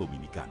República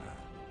Dominicana,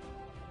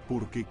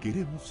 porque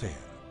queremos ser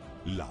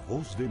la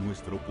voz de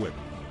nuestro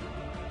pueblo.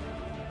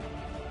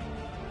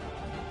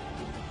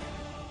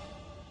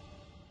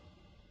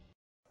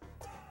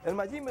 El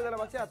mayimbe de la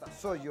bachata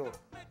soy yo,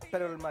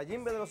 pero el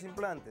mayimbe de los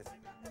implantes,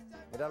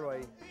 míralo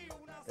ahí,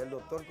 el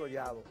doctor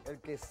Collado,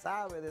 el que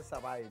sabe de esa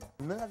vaina.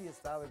 Nadie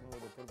sabe como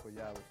el doctor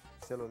Collado,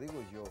 se lo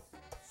digo yo.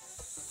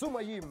 Su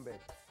mayimbe,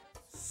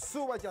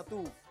 su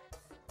bachatú,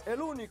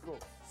 el único,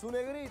 su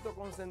negrito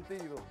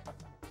consentido.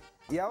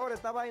 Y ahora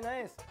esta vaina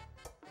es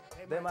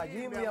de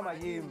mayimbe a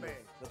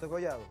mayimbe. Doctor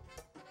Collado,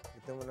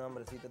 yo tengo una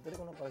hambrecita, ¿tú crees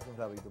que no parece un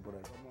rabito por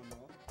ahí? ¿Cómo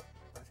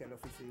no? Hacia la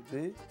oficina.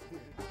 ¿Sí?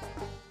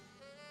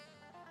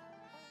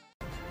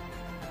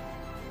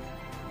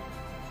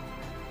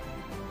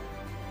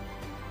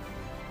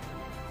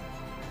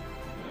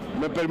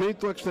 Me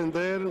permito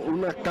extender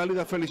unas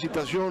cálidas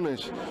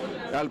felicitaciones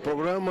al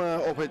programa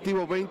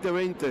Objetivo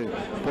 2020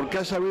 porque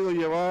ha sabido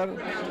llevar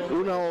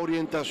una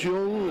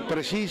orientación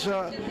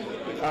precisa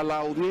a la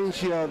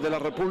audiencia de la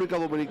República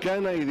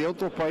Dominicana y de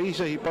otros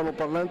países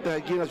hispanoparlantes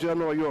aquí en la ciudad de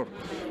Nueva York.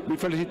 Mis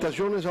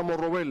felicitaciones a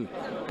Morrobel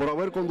por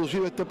haber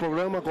conducido este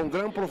programa con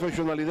gran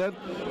profesionalidad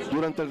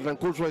durante el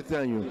transcurso de este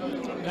año.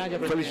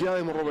 Gracias,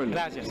 felicidades, Morrobel.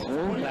 Gracias.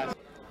 Gracias.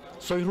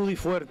 Soy Rudy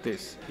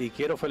Fuertes y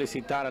quiero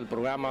felicitar al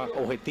programa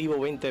Objetivo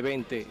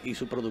 2020 y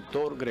su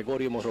productor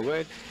Gregorio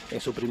Morrobel en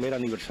su primer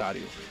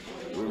aniversario.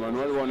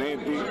 Manuel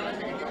Bonetti,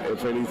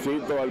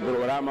 felicito al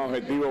programa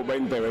Objetivo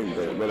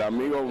 2020 del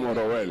amigo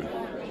Morrobel.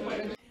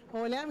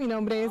 Hola, mi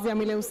nombre es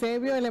Yamile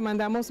Eusebio y le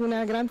mandamos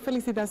una gran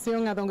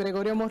felicitación a don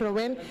Gregorio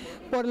Morrobel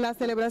por la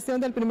celebración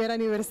del primer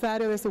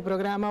aniversario de su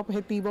programa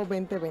Objetivo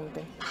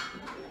 2020.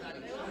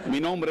 Mi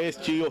nombre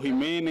es Chío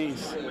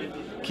Jiménez,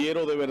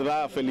 quiero de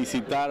verdad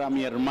felicitar a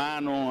mi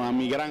hermano, a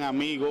mi gran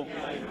amigo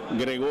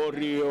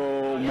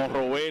Gregorio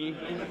Morrobel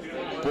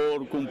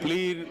por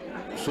cumplir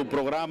su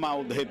programa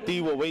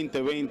Objetivo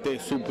 2020,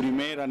 su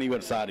primer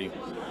aniversario.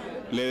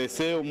 Le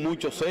deseo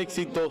muchos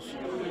éxitos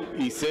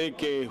y sé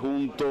que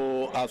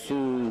junto a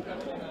su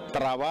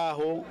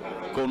trabajo,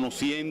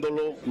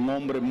 conociéndolo, un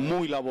hombre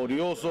muy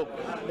laborioso,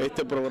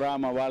 este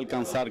programa va a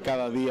alcanzar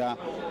cada día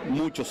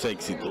muchos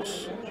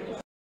éxitos.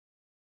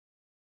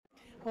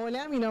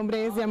 Hola, mi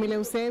nombre es Yamile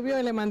Eusebio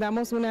y le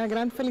mandamos una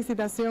gran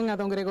felicitación a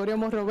don Gregorio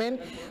Morrobel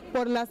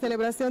por la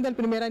celebración del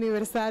primer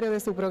aniversario de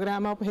su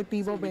programa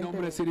Objetivo 2020. Mi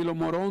nombre es Cirilo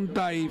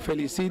Moronta y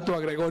felicito a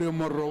Gregorio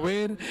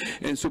Morrobel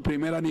en su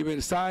primer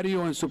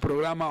aniversario en su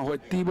programa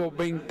Objetivo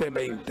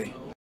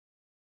 2020.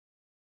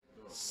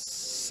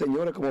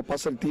 Señores, como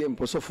pasa el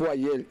tiempo, eso fue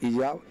ayer y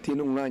ya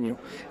tiene un año.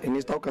 En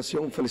esta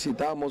ocasión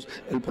felicitamos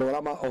el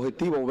programa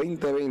Objetivo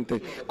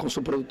 2020 con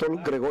su productor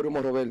Gregorio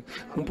Morrobel,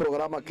 un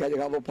programa que ha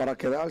llegado para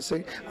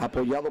quedarse,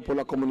 apoyado por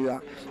la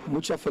comunidad.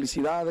 Muchas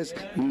felicidades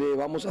y le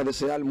vamos a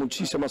desear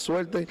muchísima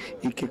suerte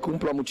y que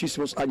cumpla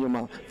muchísimos años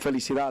más.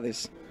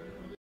 Felicidades.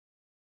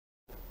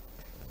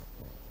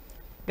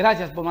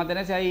 Gracias por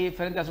mantenerse ahí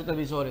frente a sus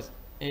televisores.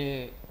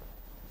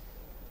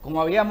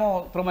 Como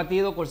habíamos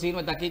prometido, Corsino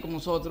está aquí con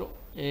nosotros,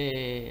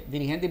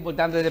 dirigente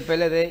importante del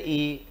PLD,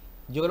 y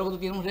yo creo que tú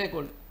tienes un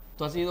récord.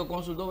 Tú has sido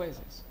cónsul 2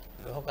 veces.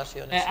 2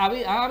 ocasiones.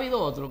 ¿Ha habido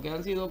otros que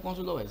han sido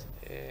cónsul 2 veces?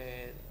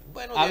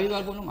 Bueno, ¿Ha habido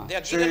alguno más? De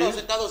aquí de los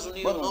Estados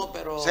Unidos bueno, no,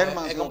 pero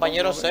Selman, el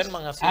compañero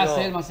Selman ha sido...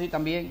 Selman sí,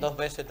 también. 2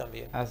 veces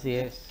también. Así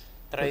es.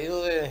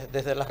 Traído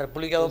desde la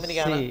República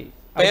Dominicana. Sí.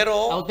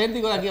 Pero...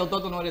 Auténtico de aquí,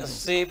 autóctono eres tú.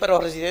 Sí, pero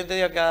residente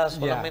de acá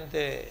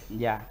solamente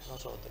ya.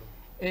 Nosotros.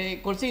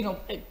 Corsino,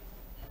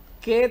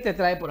 ¿qué te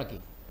trae por aquí?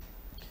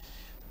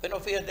 Bueno,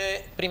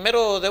 fíjate,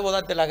 primero debo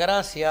darte las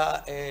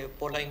gracias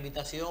por la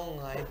invitación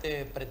a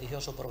este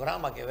prestigioso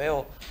programa que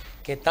veo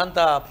que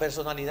tantas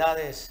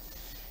personalidades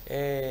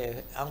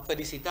han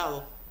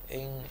felicitado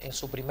en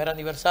su primer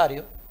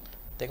aniversario,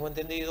 tengo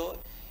entendido,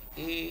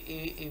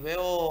 y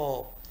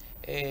veo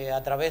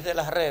a través de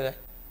las redes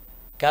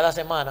cada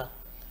semana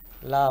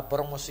la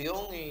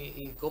promoción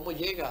y cómo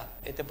llega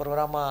este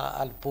programa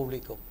al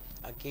público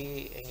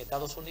aquí en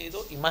Estados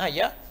Unidos y más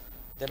allá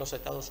de los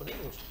Estados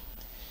Unidos.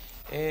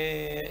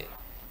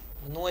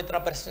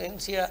 Nuestra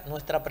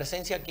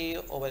presencia aquí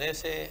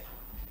obedece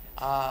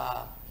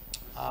a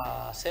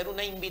hacer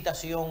una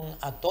invitación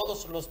a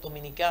todos los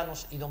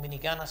dominicanos y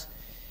dominicanas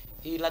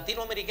y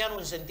latinoamericanos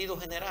en sentido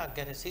general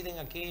que residen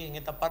aquí en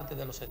esta parte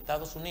de los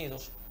Estados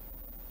Unidos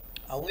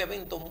a un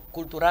evento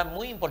cultural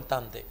muy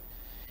importante.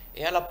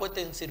 Es a la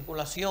puesta en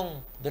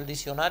circulación del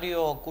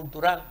diccionario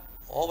cultural,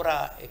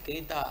 obra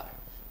escrita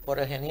por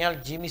el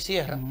genial Jimmy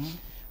Sierra,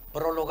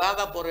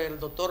 prologada por el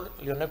doctor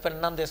Leonel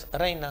Fernández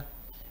Reina,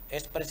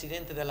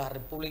 expresidente de la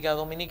República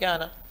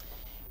Dominicana,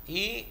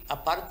 y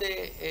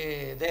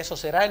aparte de eso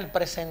será el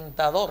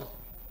presentador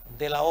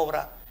de la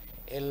obra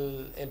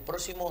el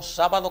próximo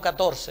sábado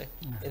 14,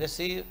 es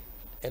decir,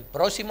 el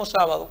próximo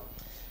sábado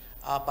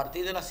a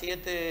partir de las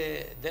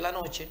 7 de la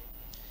noche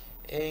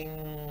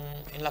en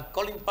la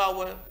Colin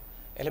Powell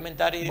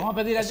Elementary Vamos a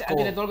pedir al School.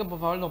 director que por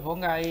favor nos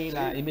ponga ahí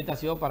la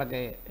invitación para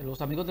que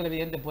los amigos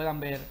televidentes puedan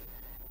ver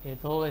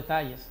todos los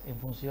detalles en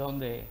función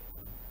de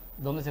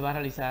dónde se va a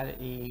realizar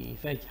y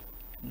fecha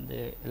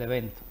del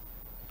evento.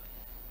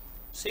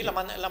 Sí,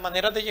 la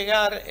manera de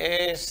llegar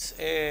es,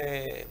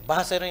 vas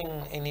a ser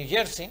en New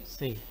Jersey,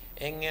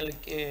 en el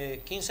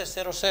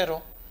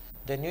 1500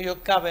 de New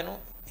York Avenue,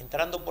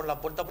 entrando por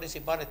la puerta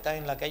principal, está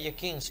en la calle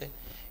 15,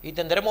 y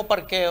tendremos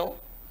parqueo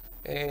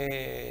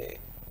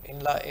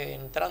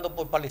entrando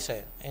por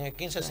Palisade, en el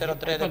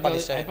 1503 de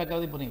Palisade. ¿Hay parqueo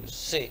disponible?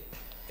 Sí,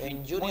 en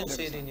Union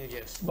City, New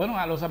Jersey. Bueno,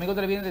 a los amigos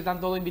televidentes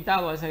están todos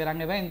invitados a ese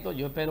gran evento.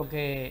 Yo espero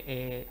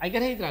que... ¿hay que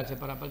registrarse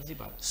para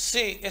participar?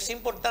 Sí, es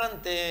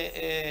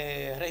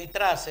importante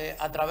registrarse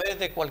a través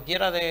de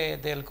cualquiera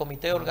del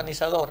comité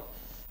organizador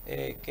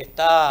que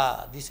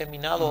está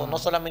diseminado no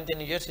solamente en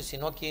New Jersey,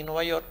 sino aquí en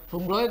Nueva York.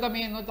 Funglode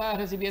también no está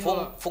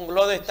recibiendo...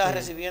 Funglode está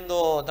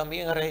recibiendo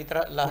también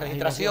la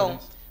registración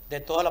de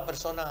todas las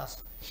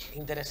personas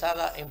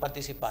interesadas en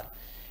participar.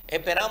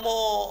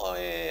 Esperamos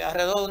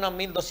alrededor de unas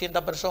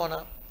 1.200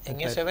 personas en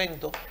ese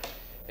evento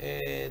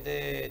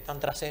tan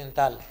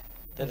trascendental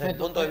desde el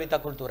punto de vista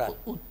cultural.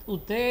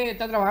 Usted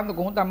está trabajando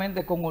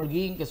conjuntamente con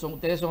Holguín, que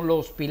ustedes son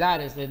los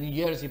pilares de New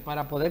Jersey,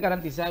 para poder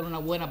garantizar una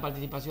buena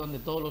participación de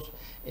todos los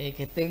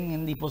que estén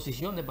en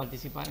disposición de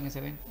participar en ese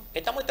evento.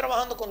 Estamos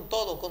trabajando con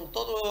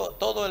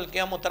todo el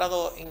que ha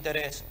mostrado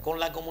interés, con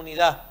la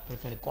comunidad,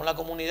 con la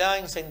comunidad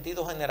en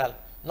sentido general,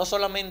 no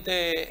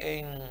solamente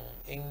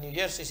en New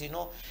Jersey,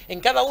 sino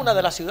en cada una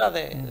de las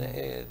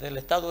ciudades del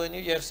estado de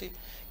New Jersey,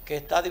 que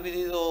está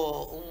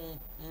dividido un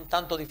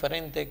tanto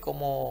diferente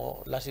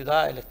como la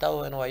ciudad, el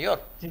estado de Nueva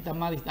York. Sí, están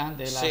más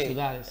distantes de las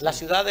ciudades. Las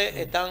ciudades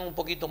están un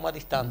poquito más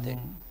distantes.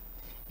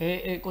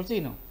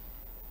 Corsino,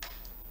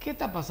 ¿qué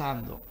está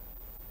pasando?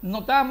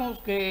 Notamos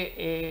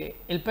que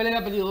el PLD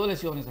ha perdido 2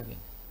 elecciones aquí.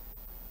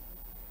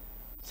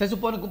 Se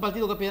supone que un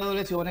partido que pierde 2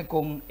 elecciones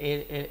con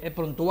el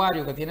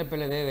prontuario que tiene el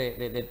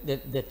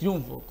PLD de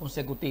triunfo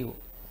consecutivo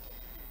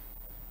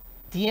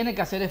tiene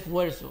que hacer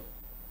esfuerzo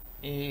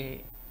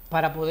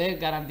para poder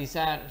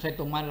garantizar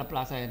retomar la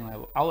plaza de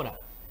nuevo. Ahora,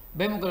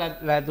 vemos que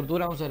la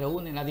estructura no se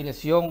reúne, la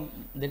dirección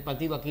del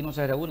partido aquí no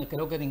se reúne,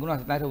 creo que ninguna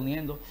se está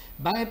reuniendo.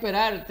 Van a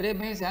esperar 3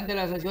 meses antes de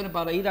las elecciones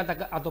para ir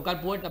a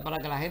tocar puertas para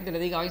que la gente le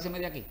diga, váyase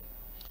de aquí.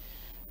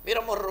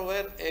 Mira,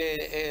 Robert,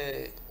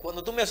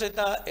 cuando tú me haces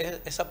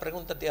esa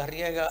pregunta, te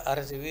arriesga a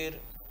recibir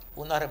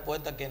una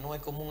respuesta que no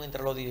es común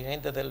entre los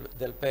dirigentes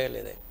del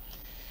PLD.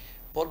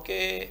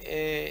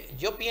 Porque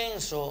yo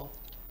pienso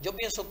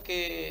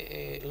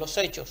que los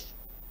hechos,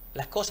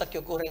 las cosas que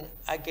ocurren,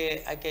 hay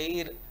que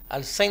ir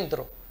al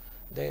centro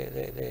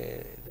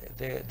de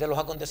los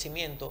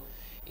acontecimientos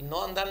y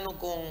no andarnos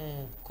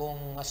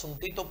con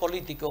asuntitos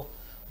políticos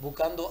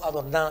buscando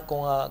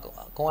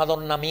con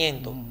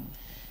adornamiento.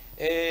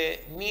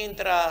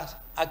 Mientras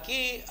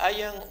aquí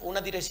hayan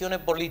unas direcciones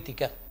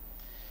políticas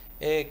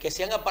que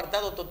se han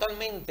apartado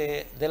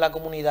totalmente de la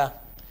comunidad,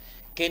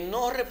 que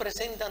no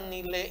representan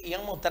y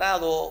han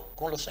mostrado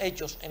con los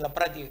hechos en la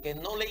práctica que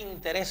no les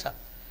interesa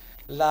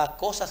las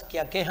cosas que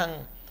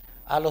aquejan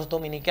a los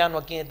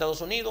dominicanos aquí en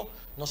Estados Unidos,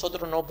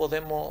 nosotros no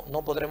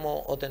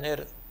podremos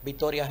obtener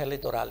victorias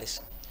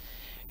electorales.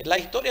 La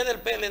historia del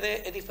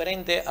PLD es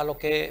diferente a lo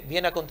que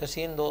viene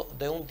aconteciendo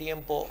de un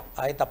tiempo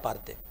a esta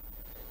parte.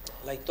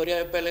 La historia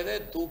del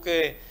PLD, tú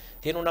que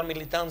tienes una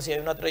militancia y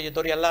una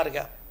trayectoria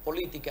larga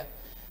política,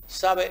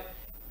 sabes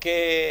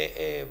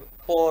que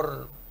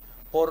por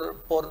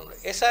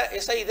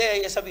esa idea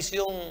y esa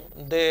visión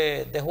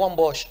de Juan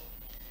Bosch,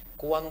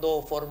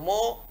 cuando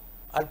formó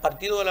al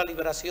Partido de la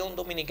Liberación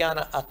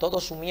Dominicana, a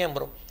todos sus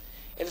miembros,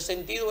 el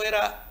sentido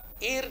era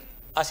ir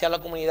hacia la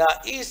comunidad,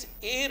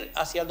 ir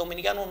hacia el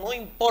dominicano, no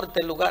importa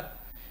el lugar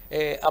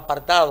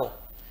apartado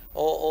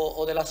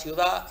o de la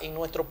ciudad en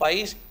nuestro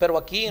país, pero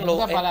aquí en los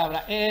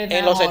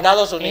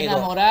Estados Unidos.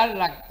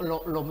 Enamorar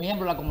los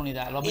miembros de la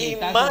comunidad. Los y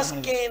más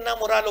que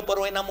enamorarlo,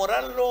 pero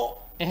enamorarlo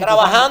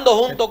trabajando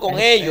junto con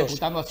ellos.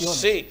 Ejecutando acciones.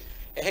 Sí,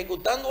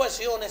 ejecutando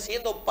acciones,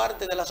 siendo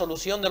parte de la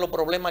solución de los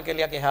problemas que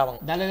le aquejaban.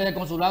 Darle desde el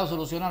consulado,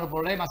 solucionar los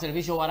problemas,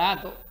 servicio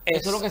barato.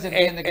 Eso es lo que se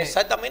entiende.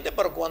 Exactamente,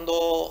 pero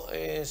cuando,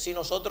 si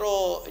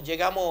nosotros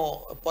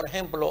llegamos, por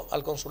ejemplo,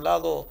 al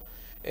consulado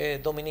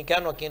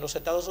dominicano aquí en los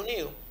Estados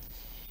Unidos,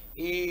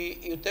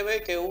 y usted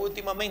ve que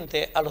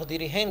últimamente a los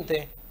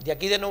dirigentes de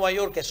aquí de Nueva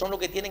York, que son los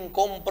que tienen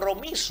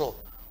compromiso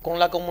con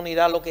la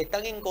comunidad, los que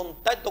están en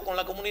contacto con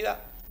la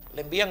comunidad,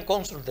 le envían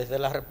cónsul desde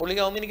la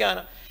República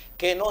Dominicana,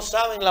 que no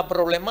saben la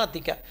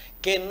problemática,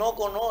 que no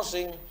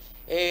conocen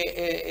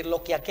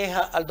lo que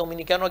aqueja al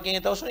dominicano aquí en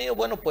Estados Unidos.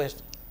 Bueno, pues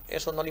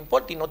eso no le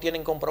importa y no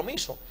tienen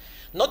compromiso.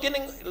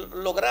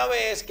 Lo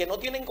grave es que no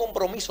tienen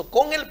compromiso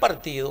con el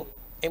partido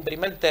en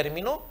primer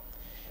término,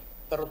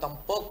 pero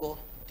tampoco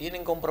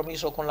tienen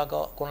compromiso con la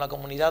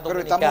comunidad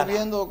dominicana. Pero estamos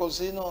viendo,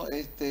 Corsino,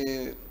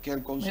 que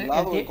el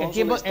consulado, el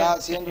cónsul está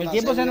haciendo el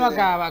tiempo se nos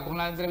acaba con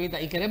la entrevista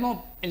y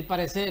queremos el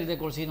parecer de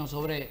Corsino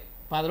sobre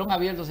Padrón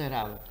abierto o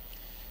cerrado.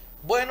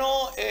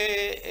 Bueno,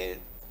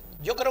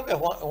 yo creo que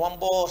Juan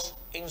Bosch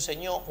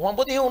enseñó. Juan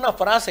Bosch dijo una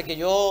frase que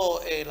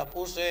yo la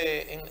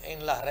puse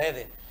en las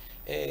redes.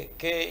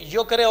 Que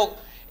yo creo.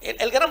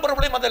 El gran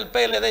problema del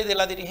PLD y de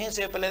la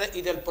dirigencia del PLD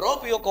y del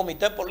propio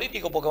comité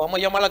político, porque vamos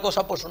a llamar la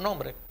cosa por su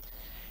nombre.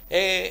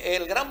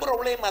 El gran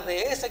problema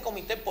de ese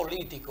comité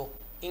político,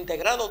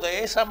 integrado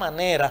de esa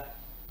manera,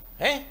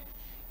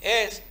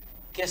 es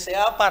que se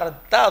ha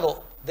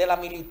apartado de la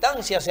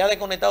militancia, se ha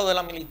desconectado de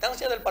la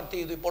militancia del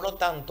partido y por lo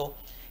tanto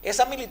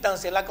esa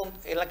militancia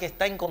es la que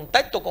está en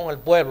contacto con el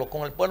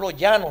pueblo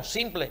llano,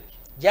 simple,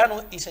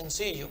 llano y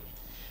sencillo.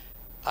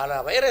 Al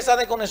haber esa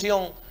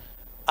desconexión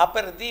ha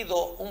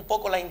perdido un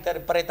poco la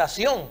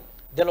interpretación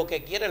de lo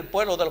que quiere el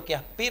pueblo, de lo que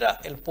aspira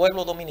el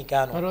pueblo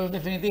dominicano. Pero en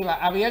definitiva,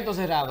 abierto o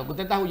cerrado, que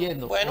usted está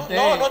huyendo. Bueno,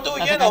 no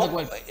estoy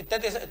huyendo,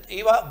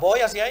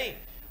 voy hacia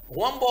ahí.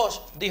 Juan Bosch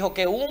dijo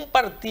que un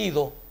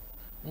partido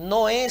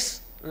no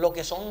es lo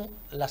que son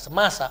las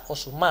masas o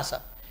sus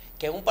masas,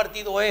 que un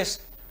partido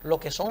es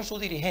lo que son sus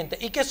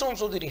dirigentes. ¿Y qué son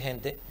sus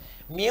dirigentes?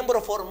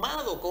 Miembros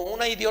formados con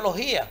una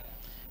ideología,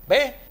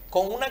 ¿ves?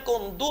 Con una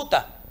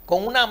conducta,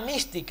 con una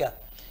mística.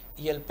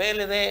 Y el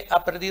PLD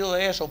ha perdido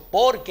de eso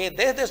porque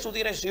desde su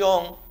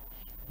dirección,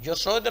 yo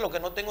soy de los que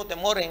no tengo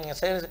temor en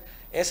hacer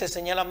ese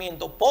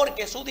señalamiento,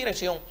 porque su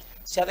dirección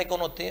se ha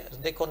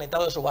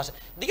desconectado de su base.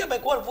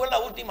 Dígame cuál fue la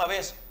última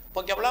vez,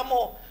 porque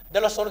hablamos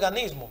de los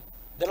organismos.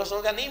 De los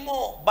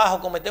organismos bajos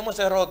cometemos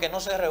ese error que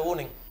no se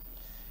reúnen.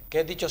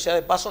 Que dicho sea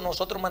de paso,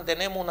 nosotros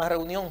mantenemos una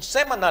reunión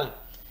semanal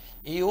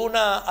y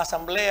una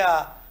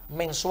asamblea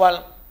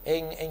mensual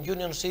en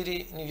Union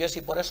City, New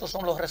Jersey. Por eso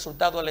son los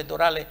resultados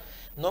electorales.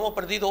 No hemos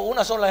perdido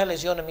una sola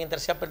elección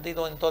mientras se ha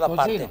perdido en toda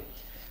parte.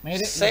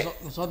 Mire,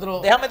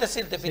 nosotros... Déjame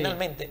decirte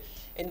finalmente.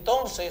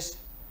 Entonces,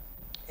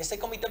 ese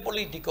comité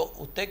político,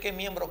 usted que es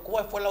miembro,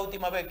 ¿cuál fue la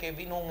última vez que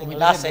vino un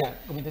enlace?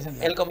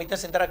 El comité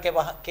central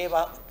que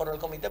va por el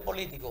comité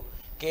político,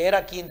 que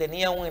era quien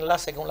tenía un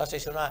enlace con la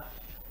seccional.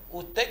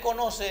 ¿Usted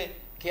conoce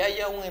que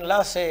haya un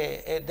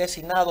enlace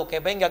designado que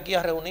venga aquí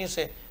a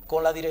reunirse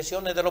con las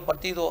direcciones de los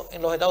partidos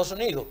en los Estados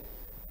Unidos?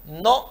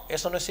 No,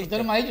 eso no existe. Usted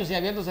no me ha dicho si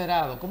abierto o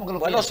cerrado. ¿Cómo que lo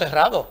bueno, quiere?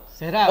 Cerrado.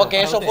 Cerrado.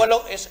 Porque eso fue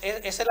esa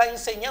es la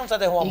enseñanza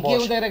de Juan Bosch. ¿Y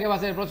quién usted cree que va a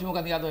ser el próximo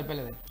candidato del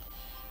PLD?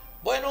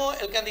 Bueno,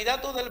 el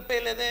candidato del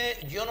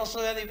PLD, yo no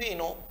soy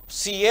adivino.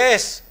 Si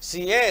es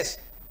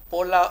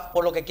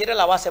por lo que quiere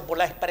la base, por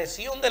la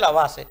expresión de la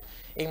base,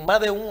 en más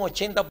de un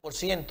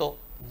 80%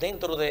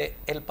 dentro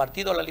del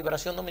Partido de la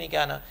Liberación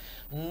Dominicana,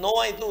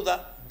 no hay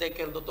duda de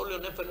que el doctor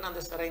Leonel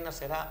Fernández Reina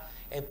será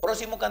el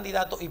próximo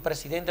candidato y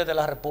presidente de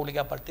la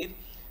República a partir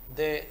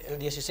del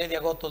 16 de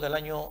agosto del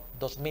año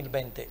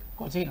 2020.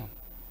 Corsino,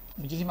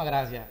 muchísimas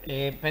gracias.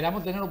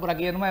 Esperamos tenerlo por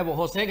aquí de nuevo.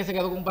 José, que se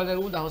quedó con un par de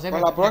preguntas. José,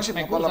 para la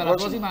próxima,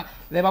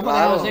 le vamos a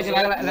dejar a José que le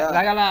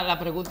haga la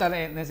pregunta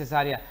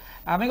necesaria.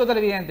 Amigos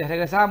televidentes,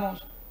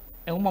 regresamos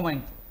en un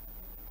momento.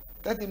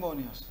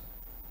 Testimonios.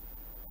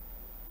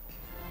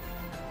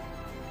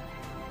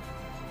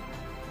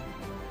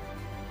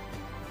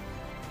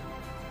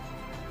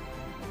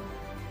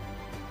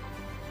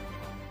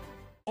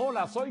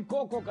 Hola, soy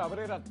Coco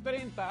Cabrera,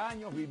 30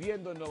 años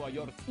viviendo en Nueva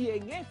York y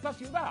en esta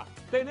ciudad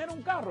tener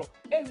un carro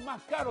es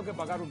más caro que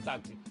pagar un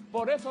taxi.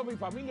 Por eso mi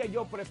familia y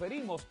yo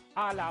preferimos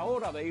a la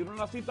hora de ir a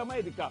una cita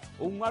médica,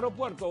 un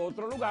aeropuerto o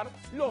otro lugar,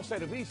 los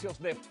servicios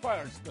de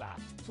First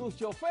Class. Sus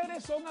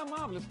choferes son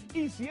amables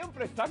y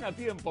siempre están a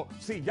tiempo.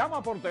 Si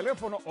llama por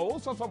teléfono o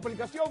usa su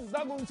aplicación,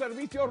 dan un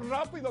servicio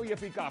rápido y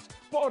eficaz.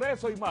 Por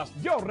eso y más,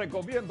 yo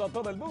recomiendo a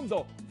todo el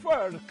mundo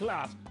First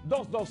Class,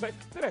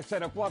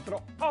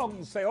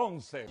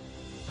 212-304-1111.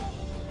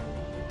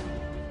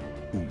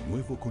 Un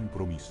nuevo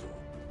compromiso,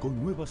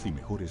 con nuevas y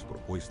mejores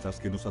propuestas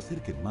que nos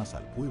acerquen más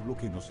al pueblo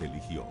que nos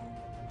eligió.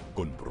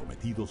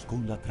 Comprometidos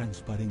con la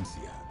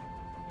transparencia.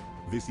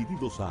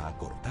 Decididos a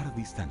acortar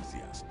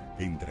distancias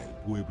entre el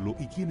pueblo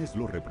y quienes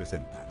lo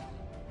representan.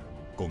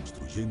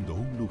 Construyendo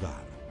un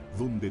lugar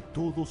donde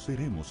todos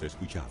seremos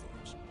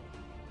escuchados.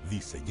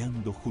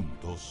 Diseñando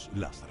juntos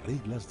las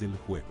reglas del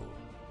juego.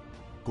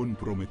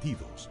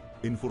 Comprometidos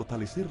en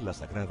fortalecer la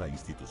sagrada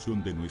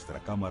institución de nuestra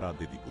Cámara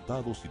de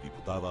Diputados y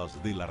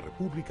Diputadas de la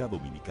República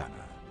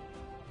Dominicana.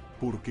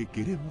 Porque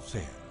queremos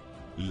ser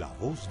la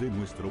voz de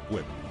nuestro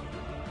pueblo.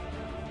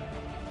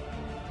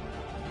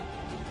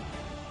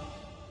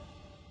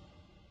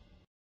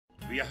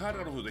 Viajar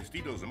a los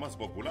destinos más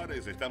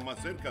populares está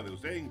más cerca de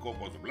usted en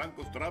Copos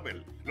Blancos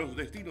Travel. Los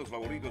destinos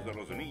favoritos de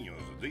los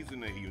niños,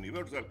 Disney y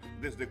Universal,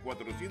 desde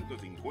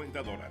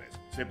 $450.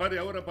 Separe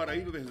ahora para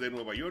ir desde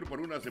Nueva York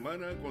por una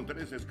semana con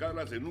 3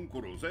 escalas en un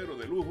crucero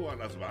de lujo a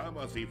las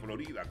Bahamas y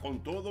Florida,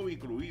 con todo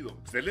incluido.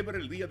 Celebre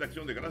el Día de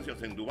Acción de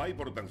Gracias en Dubái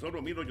por tan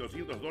solo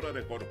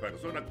 $1,800 por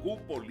persona,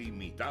 cupo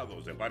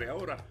limitado. Separe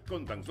ahora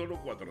con tan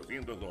solo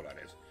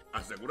 $400.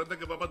 Asegúrate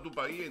que va para tu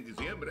país en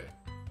diciembre.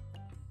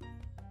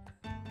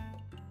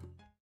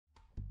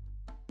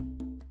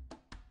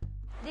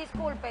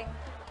 Disculpen,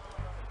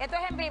 esto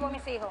es en vivo,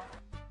 mis hijos.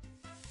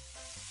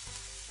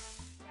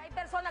 Hay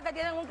personas que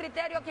tienen un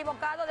criterio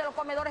equivocado de los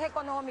comedores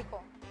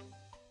económicos.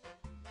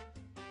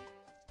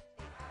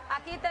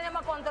 Aquí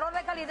tenemos control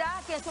de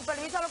calidad, quien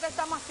supervisa lo que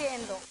estamos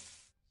haciendo.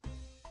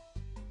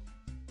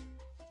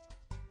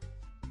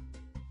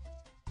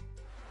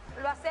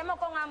 Lo hacemos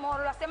con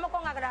amor, lo hacemos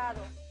con agrado.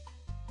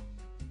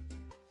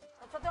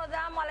 Nosotros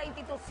damos a la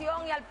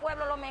institución y al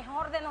pueblo lo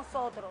mejor de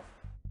nosotros.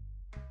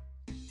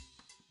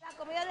 La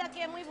comida de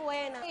aquí es muy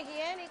buena,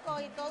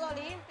 higiénico y todo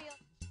limpio.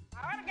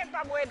 Ahora que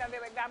está buena, de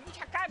verdad,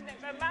 mucha carne,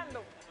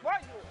 Fernando,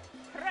 pollo,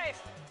 res,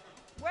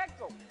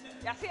 hueco,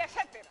 y así,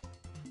 etcétera.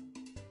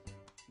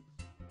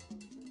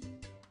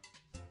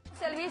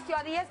 Servicio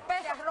a 10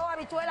 pesos, arroz,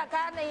 habichuela,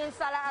 carne y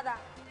ensalada.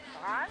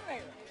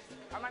 Carne,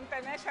 para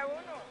mantenerse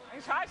uno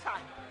en salsa.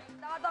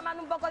 Estaba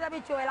tomando un poco de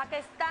habichuela, que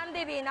es tan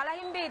divina,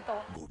 las invito.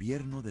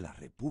 Gobierno de la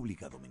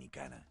República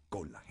Dominicana,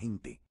 con la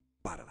gente,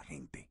 para la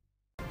gente.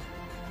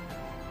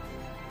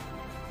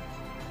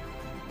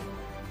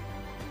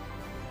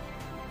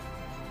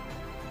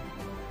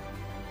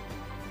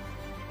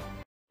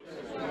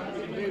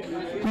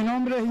 Mi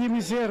nombre es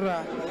Jimmy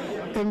Sierra.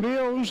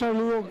 Envío un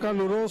saludo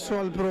caluroso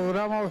al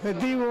programa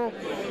Objetivo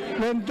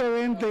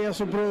 2020 y a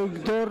su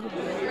productor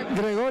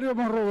Gregorio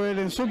Morrobel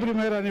en su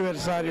primer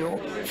aniversario.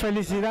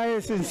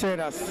 Felicidades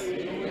sinceras.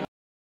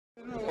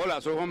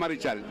 Hola, soy Juan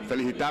Marichal.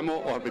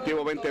 Felicitamos Objetivo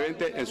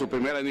 2020 en su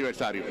primer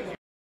aniversario.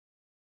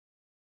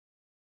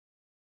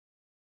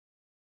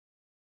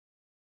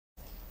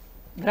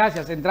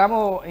 Gracias.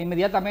 Entramos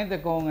inmediatamente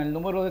con el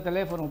número de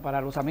teléfono para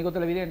los amigos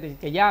televidentes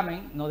que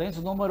llamen, nos den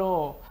su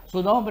número,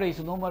 su nombre y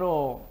su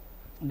número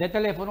de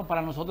teléfono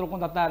para nosotros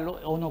contactarlo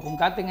o nos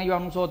contacten ellos a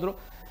nosotros,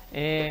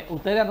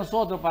 ustedes a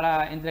nosotros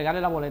para entregarle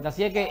la boleta.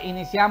 Así es que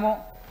iniciamos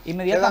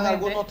inmediatamente.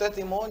 Quedan algunos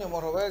testimonios,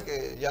 Morrobel,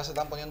 que ya se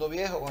están poniendo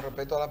viejos con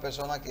respecto a las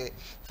personas que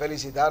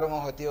felicitaron a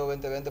Objetivo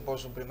 2020 por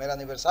su primer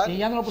aniversario. ¿Y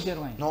ya no lo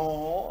pusieron ahí?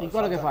 No. ¿Y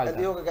cuál es que falta? Él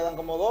dijo que quedan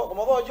como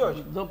dos,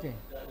 George. ¿Dos qué?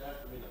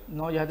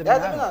 No, ya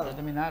terminaron. Ya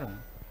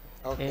terminaron.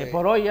 Okay.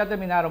 Por hoy ya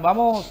terminaron.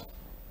 Vamos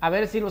a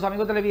ver si los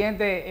amigos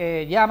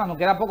televidentes llaman. Nos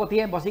queda poco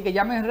tiempo, así que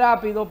llamen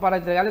rápido para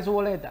entregarle su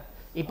boleta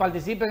y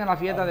participen en la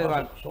fiesta del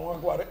bar. Son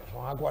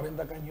a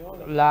 40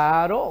 cañones.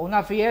 Claro,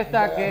 una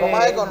fiesta que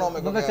más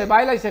económico donde que se hay.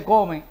 baila y se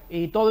come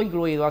y todo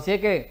incluido. Así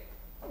es que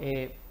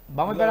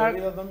vamos a esperar. ¿La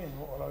bebida también?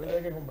 ¿O la bebida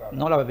hay que comprar?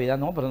 No, la bebida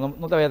no, pero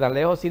no te vayas tan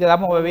lejos. Si le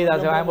damos bebida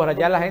se va a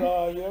emborrachar la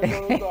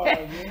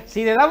gente.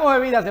 Si le damos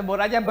bebida se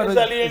emborrachan, pero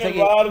salir en el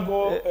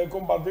barco,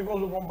 compartir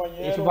con sus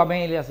compañeros y su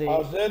familia, sí.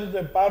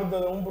 Hacerse parte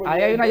de un proyecto.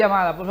 Ahí hay una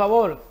llamada, por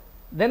favor,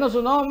 denos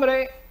su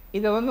nombre y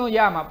de dónde nos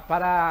llama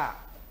para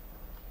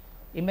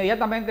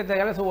inmediatamente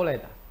entregarle su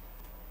boleta.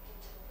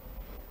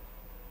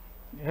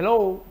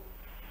 Hello.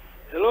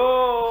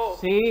 Hello.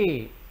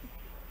 Sí.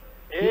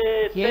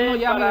 ¿Quién nos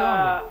llama de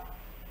dónde?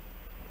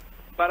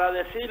 Para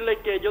decirle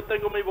que yo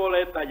tengo mi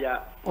boleta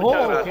ya.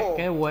 Muchas gracias.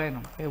 Qué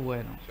bueno, qué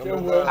bueno.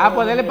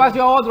 Pues déle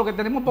espacio a otro, que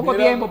tenemos poco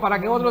tiempo para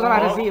que otro se la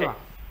reciba.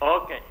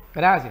 Ok.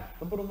 Gracias.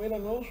 Pero mira,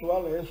 no es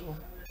usual eso.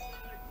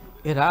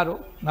 Es raro.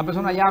 Una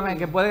persona llame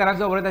que puede ganar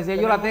su boleta y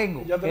decir, yo la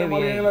tengo. Ya tenemos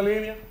alguien en la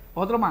línea.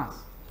 Otro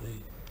más.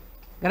 Sí.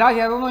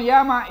 Gracias. ¿Dónde nos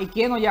llama y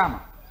quién nos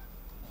llama?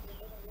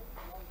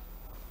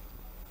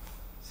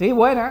 Sí,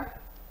 buena.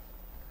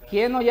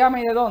 ¿Quién nos llama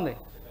y de dónde?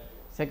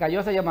 Se cayó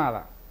esa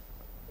llamada.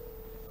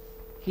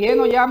 ¿Quién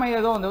nos llama y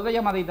de dónde? Otra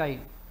llamadita ahí.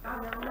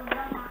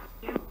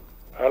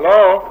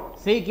 Hello.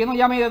 Sí, ¿quién nos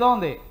llama y de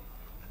dónde?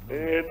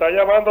 Está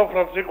llamando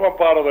Francisco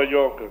Amparo de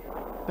Yonke.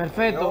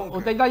 Perfecto.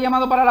 ¿Usted está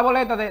llamando para la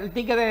boleta del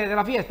ticket de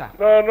la fiesta?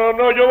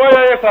 No, yo voy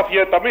a esa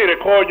fiesta. Mire,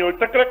 coño,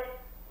 ¿usted cree?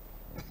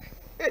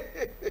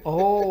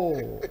 Oh,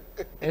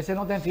 ese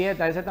no está en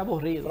fiesta, ese está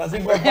aburrido.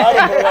 Francisco Amparo,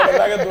 pero la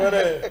verdad que tú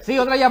eres... Sí,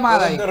 otra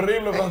llamada ahí. Es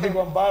terrible,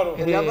 Francisco Amparo.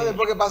 Que llame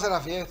después que pase la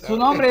fiesta. Su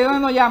nombre y de dónde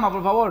nos llama,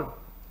 por favor.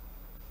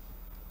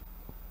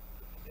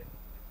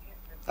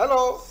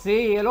 Hello.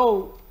 Sí,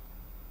 hello.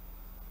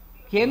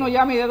 ¿Quién nos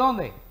llama y de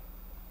dónde?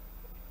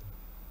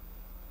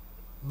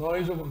 No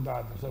hizo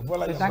contacto, se fue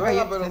la se llamada. Se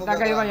está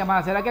cayendo la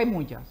llamada, ¿será que hay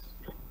muchas?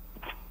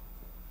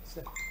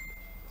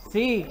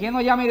 Sí, ¿quién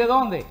nos llama y de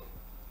dónde?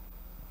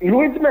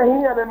 Luis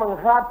Mejía de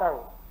Manhattan.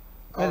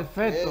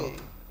 Perfecto. Okay.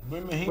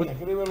 Luis Mejía,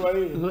 escríbelo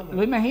ahí.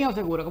 Luis Mejía,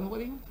 seguro, ¿cómo que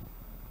dijo?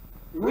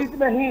 Luis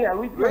Mejía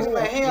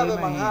de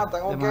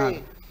Manhattan, ok.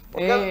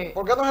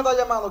 ¿Por qué nos está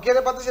llamando?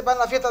 ¿Quiere participar en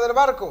la fiesta del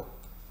barco?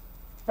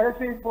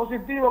 Sí,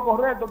 positivo,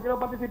 correcto, quiero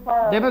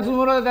participar. Deme su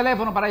número de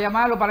teléfono para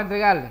llamarlo, para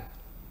entregarle.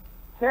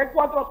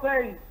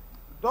 646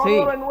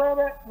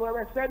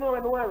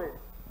 299-9699.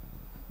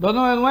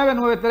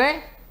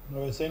 299-93.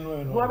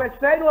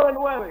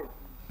 9699.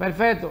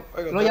 Perfecto.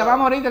 Oiga, lo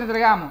llamamos ahorita y le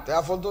entregamos. Te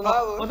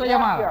afortunado. Otra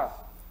llamada.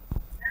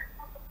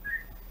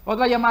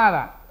 Otra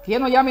llamada.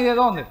 ¿Quién nos llama y de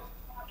dónde?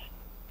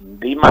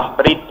 Dimas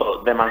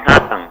Brito, de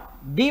Manhattan.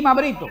 Dimas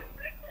Brito.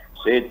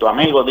 Sí, tu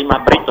amigo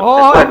Dimas Brito.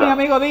 Oh, es mi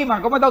amigo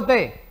Dimas. ¿Cómo está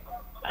usted?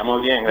 Está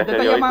muy bien, gracias.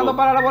 ¿Usted está llamando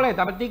para la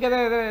boleta, para el ticket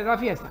de la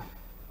fiesta?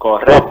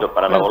 Correcto,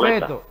 para la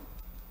boleta. Perfecto.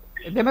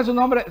 Deme su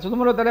nombre, su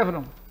número de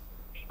teléfono.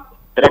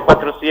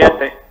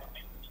 347.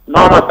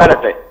 No,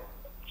 espérate.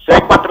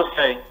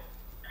 646.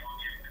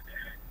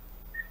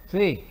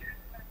 Sí.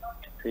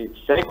 Sí,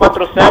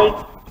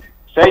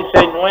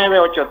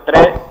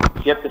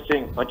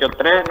 646-669-8375.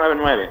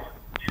 8399.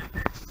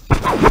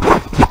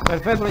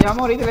 Perfecto, lo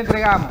llamamos ahorita y le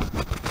entregamos.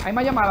 ¿Hay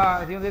más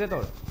llamadas, señor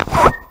director?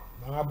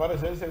 Van a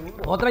aparecer seguro.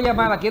 Otra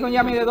llamada. ¿Quién nos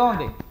llama y de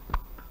dónde?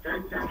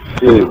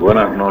 Sí,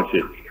 buenas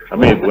noches. A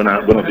mí,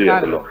 buenos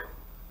días, perdón.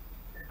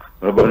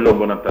 Perdón,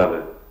 buenas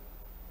tardes.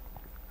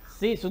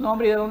 Sí, su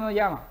nombre y de dónde nos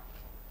llama.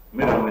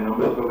 Mira, mi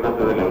nombre es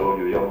Sócrates de León,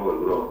 yo llamo del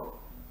Bronx.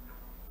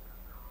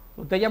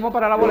 ¿Usted llamó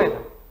para la boleta?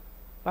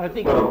 ¿Para el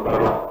ticket?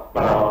 Para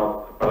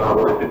la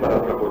boleta y para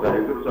otra cosa.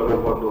 Yo quiero saber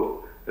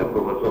cuándo el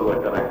profesor va a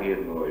estar aquí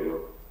en Nueva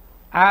York.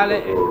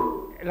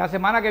 La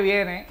semana que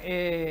viene,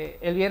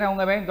 él viene a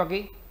un evento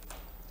aquí.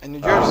 En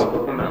New Jersey.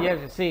 En New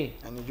Jersey, sí.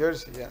 En New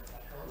Jersey, ya.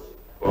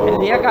 El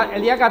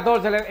día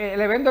 14,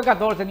 el evento es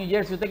 14 en New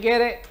Jersey. Si usted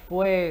quiere,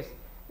 pues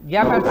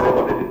llámeme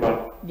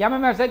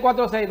al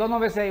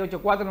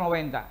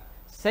 646-296-8490.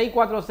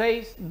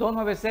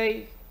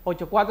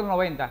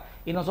 646-296-8490.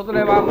 Y nosotros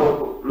le vamos.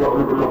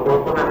 Lo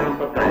puedo poner en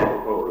pantalla,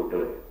 por favor,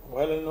 usted.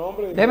 ¿Cuál es el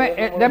nombre? Deme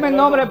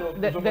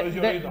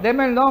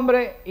el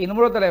nombre y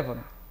número de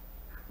teléfono.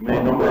 Mi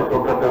nombre es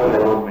Sócrates de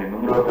León, mi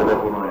número de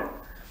teléfono es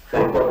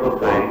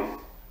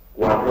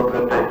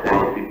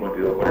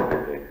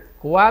 646-436-5246.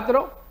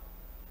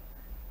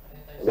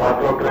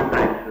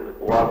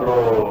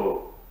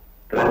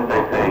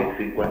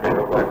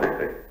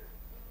 436-5246.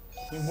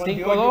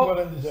 52.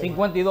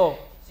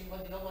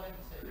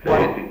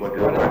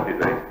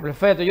 5246.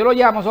 Perfecto, yo lo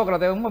llamo,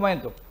 Sócrates, en un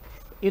momento.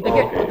 ¿Y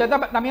usted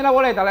también la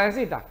boleta la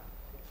necesita?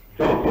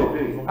 Sí.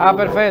 Ah,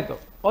 perfecto.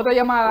 Otra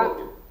llamada,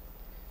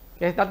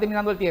 que está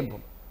terminando el tiempo.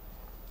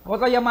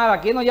 Otra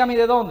llamada, ¿quién nos llama y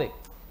de dónde?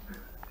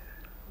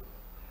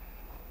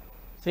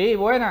 Sí,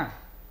 buena.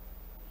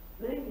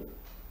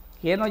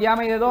 ¿Quién nos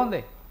llama y de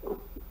dónde?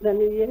 De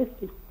New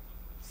Jersey.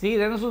 Sí,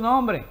 denos su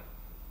nombre.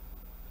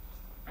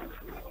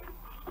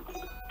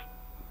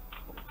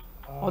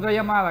 Otra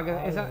llamada,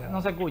 que esa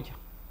no se escucha.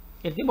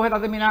 El tiempo se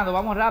está terminando,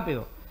 vamos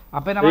rápido.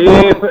 Apenas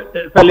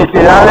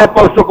felicidades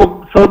por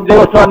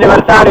su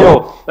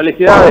aniversario.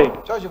 Felicidades.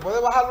 Chocho,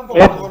 ¿puede bajarle un poco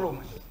el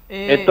volumen?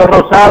 Héctor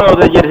Rosado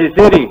de Jersey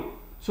City.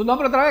 Su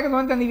nombre otra vez que no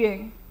entendí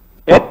bien.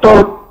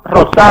 Héctor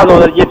Rosado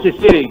de Jersey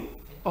City.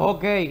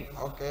 Ok.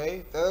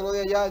 Usted de lo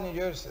de allá en New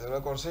Jersey, de lo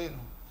de Corsino.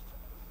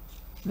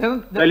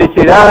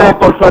 Felicidades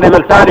por su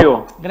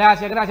aniversario.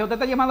 Gracias. ¿Usted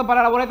está llamando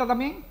para la boleta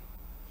también?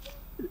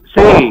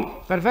 Sí.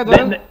 Perfecto.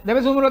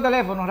 Debe su número de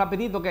teléfono,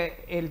 rapidito,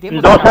 que el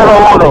tiempo...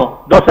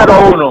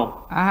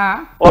 201.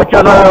 Ajá.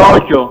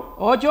 898.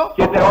 8.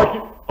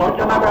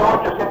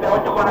 898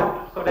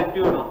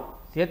 7841.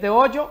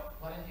 78.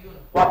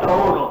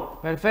 41.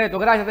 Perfecto,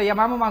 gracias. Te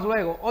llamamos más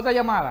luego. Otra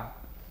llamada.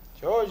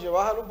 George,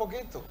 bájalo un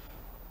poquito.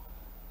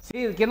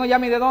 Sí, ¿quién nos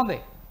llama y de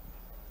dónde?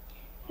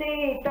 Sí,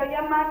 estoy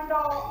llamando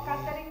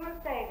Catherine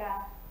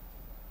Ortega.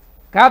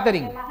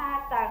 Catherine. De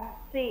Manhattan,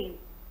 sí.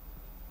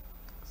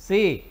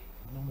 Sí.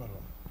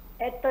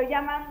 Estoy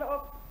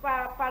llamando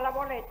para la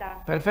boleta.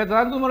 Perfecto,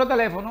 da tu número de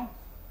teléfono.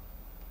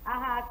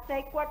 Ajá,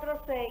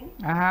 646.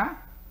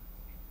 Ajá.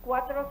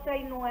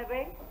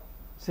 469.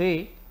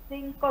 Sí.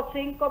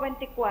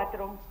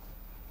 5524.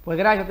 Pues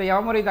gracias, te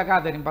llamamos ahorita,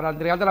 Catherine, para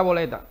entregarte la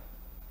boleta.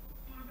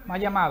 Más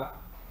llamada.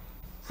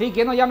 Sí,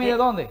 ¿quién nos llama y de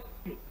dónde?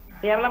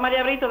 Le habla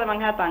María Brito de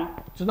Manhattan.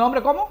 ¿Su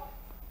nombre cómo?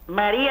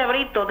 María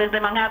Brito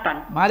desde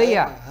Manhattan.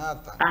 María.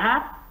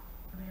 Ajá.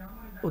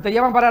 Usted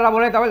llama para la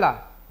boleta,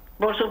 ¿verdad?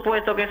 Por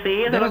supuesto que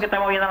sí, eso es lo que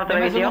estamos viendo en la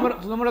televisión.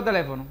 Su número de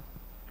teléfono.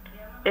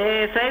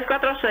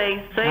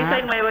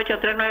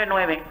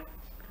 646-669-8399.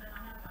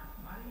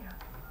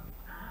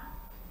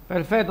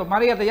 Perfecto.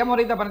 María, te llamo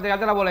ahorita para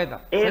entregarte la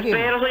boleta.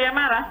 Espero su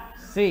llamada.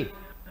 Sí.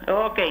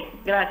 Ok,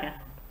 gracias.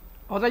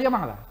 ¿Otra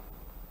llamada?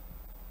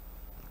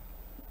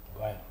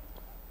 Bueno.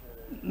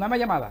 ¿No hay más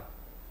llamada?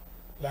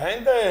 La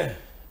gente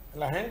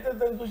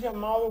está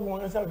entusiasmado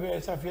con esa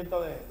fiesta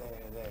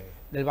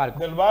del barco.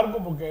 Del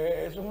barco,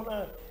 porque eso es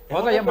una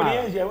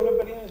experiencia, es una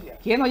experiencia.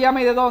 ¿Quién nos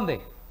llama y de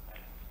dónde?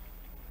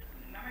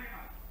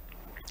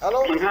 ¿Aló?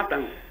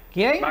 Manhattan.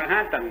 ¿Quién?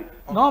 Manhattan.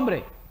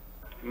 ¿Nombre?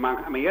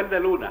 Miguel de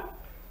Luna.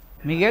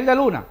 Miguel de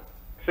Luna.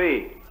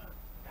 Sí.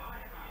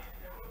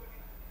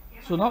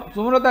 Su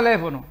número de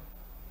teléfono.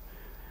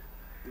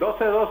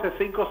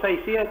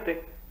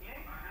 1212-567.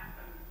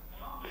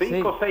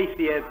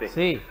 567.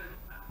 Sí.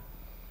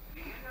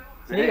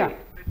 Siga.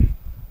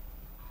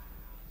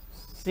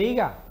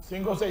 Siga.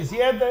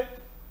 567.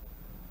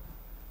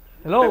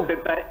 Hello.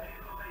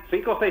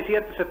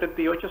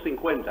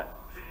 567-7850.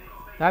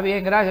 Está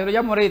bien, gracias. Lo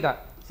llamo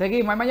ahorita.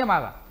 Seguimos, hay más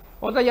llamadas.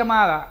 Otra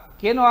llamada.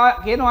 ¿Quién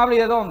nos habla y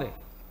de dónde?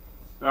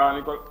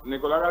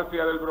 Nicolás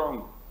García del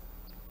Bronx.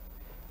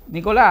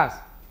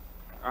 Nicolás.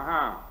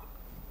 Ajá.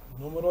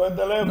 Número de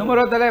teléfono.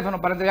 Número de teléfono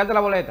para entregarte la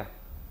boleta.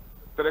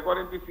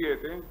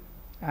 347.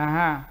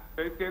 Ajá.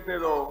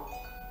 672.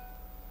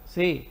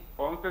 Sí.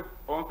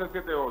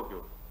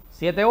 1178.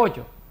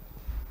 78.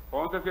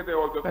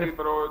 1178, sí,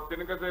 pero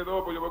tiene que ser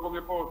dos, pues yo voy con mi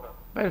esposa.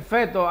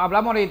 Perfecto,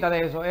 hablamos ahorita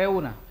de eso, es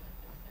una.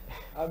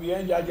 Ah,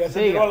 bien, ya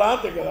se tiró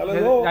adelante, que dale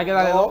dos. Hay que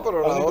darle dos.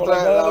 Pero la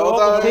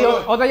otra... Sí,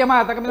 otra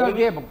llamada, está cambiando el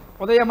tiempo.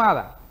 Otra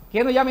llamada.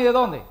 ¿Quién nos llama y de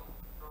dónde?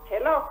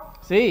 Hello.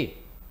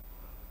 Sí.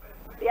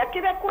 ¿Y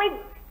aquí de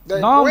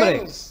Queens?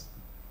 Nombre.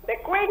 De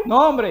Queen.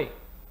 Nombre.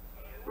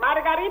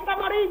 Margarita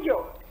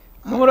Morillo.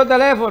 Número de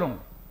teléfono.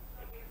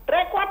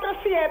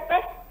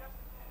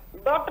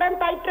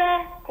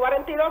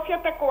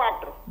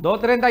 347-233-4274.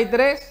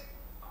 233.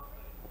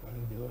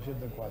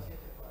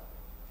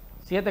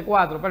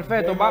 74,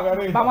 perfecto.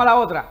 Vamos a la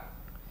otra.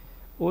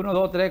 1,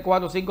 2, 3,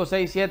 4, 5,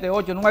 6, 7,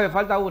 8, 9.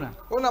 Falta una.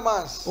 Una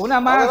más. Una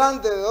más.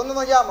 Adelante, ¿de dónde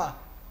nos llama?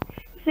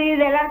 Sí,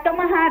 del Alto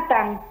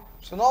Manhattan.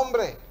 ¿Su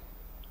nombre?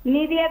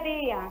 Nidia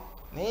Díaz.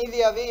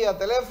 Nidia Díaz,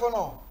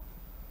 teléfono.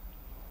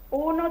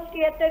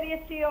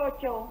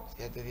 1718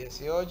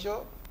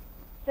 718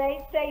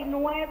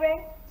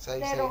 669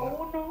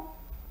 0155.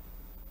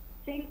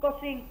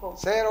 0155.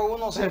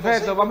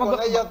 Perfecto,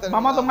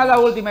 vamos a tomar la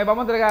última y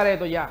vamos a entregar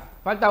esto ya.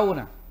 Falta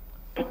una.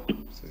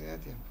 Sí, tiene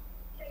tiempo.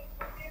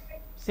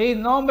 Sí,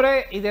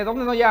 nombre y de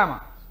dónde nos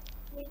llama.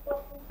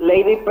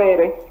 Lady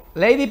Pérez.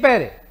 Lady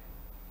Pérez.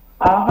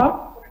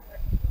 Ajá.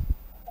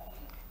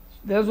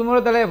 ¿De su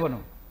número de teléfono?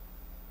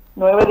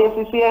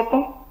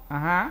 917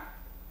 Ajá.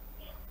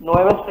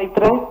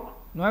 963.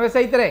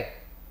 963.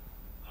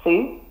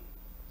 Sí.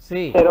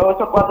 Sí.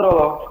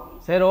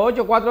 0842.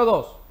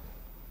 0842.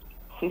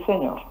 Sí,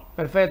 señor.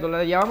 Perfecto,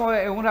 le llevamos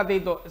en un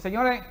ratito.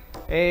 Señores,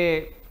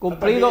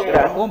 cumplido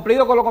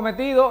con lo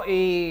cometido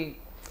y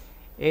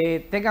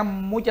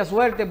tengan mucha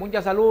suerte,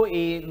 mucha salud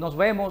y nos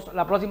vemos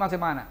la próxima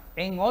semana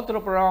en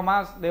otro programa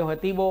más de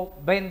Objetivo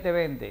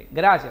 2020.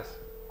 Gracias.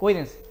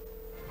 Cuídense.